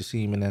 but I hate to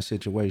see him in that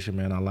situation,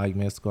 man. I like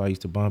Mystical. I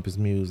used to bump his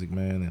music,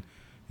 man, and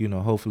you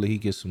know, hopefully he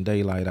gets some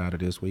daylight out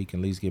of this where he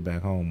can at least get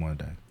back home one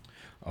day.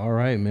 All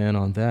right, man.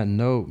 On that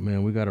note,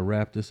 man, we got to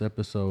wrap this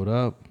episode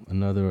up.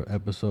 Another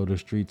episode of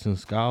Streets and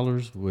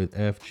Scholars with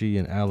FG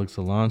and Alex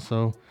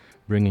Alonso,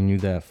 bringing you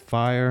that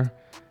fire.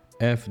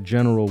 F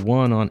General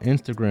 1 on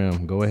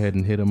Instagram. Go ahead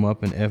and hit him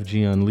up, and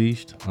FG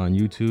Unleashed on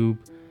YouTube.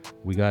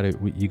 We got it.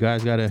 You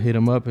guys got to hit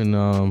him up and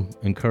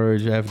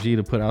encourage FG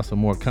to put out some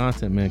more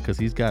content, man, because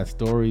he's got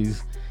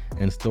stories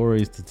and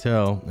stories to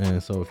tell.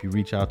 And so if you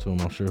reach out to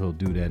him, I'm sure he'll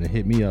do that. And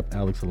hit me up,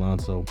 Alex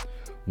Alonso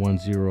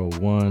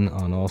 101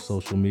 on all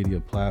social media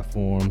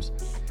platforms.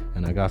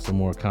 And I got some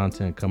more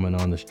content coming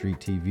on the Street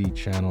TV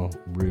channel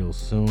real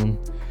soon.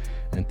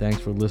 And thanks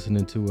for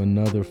listening to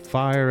another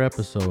fire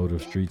episode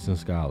of Streets and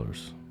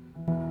Scholars.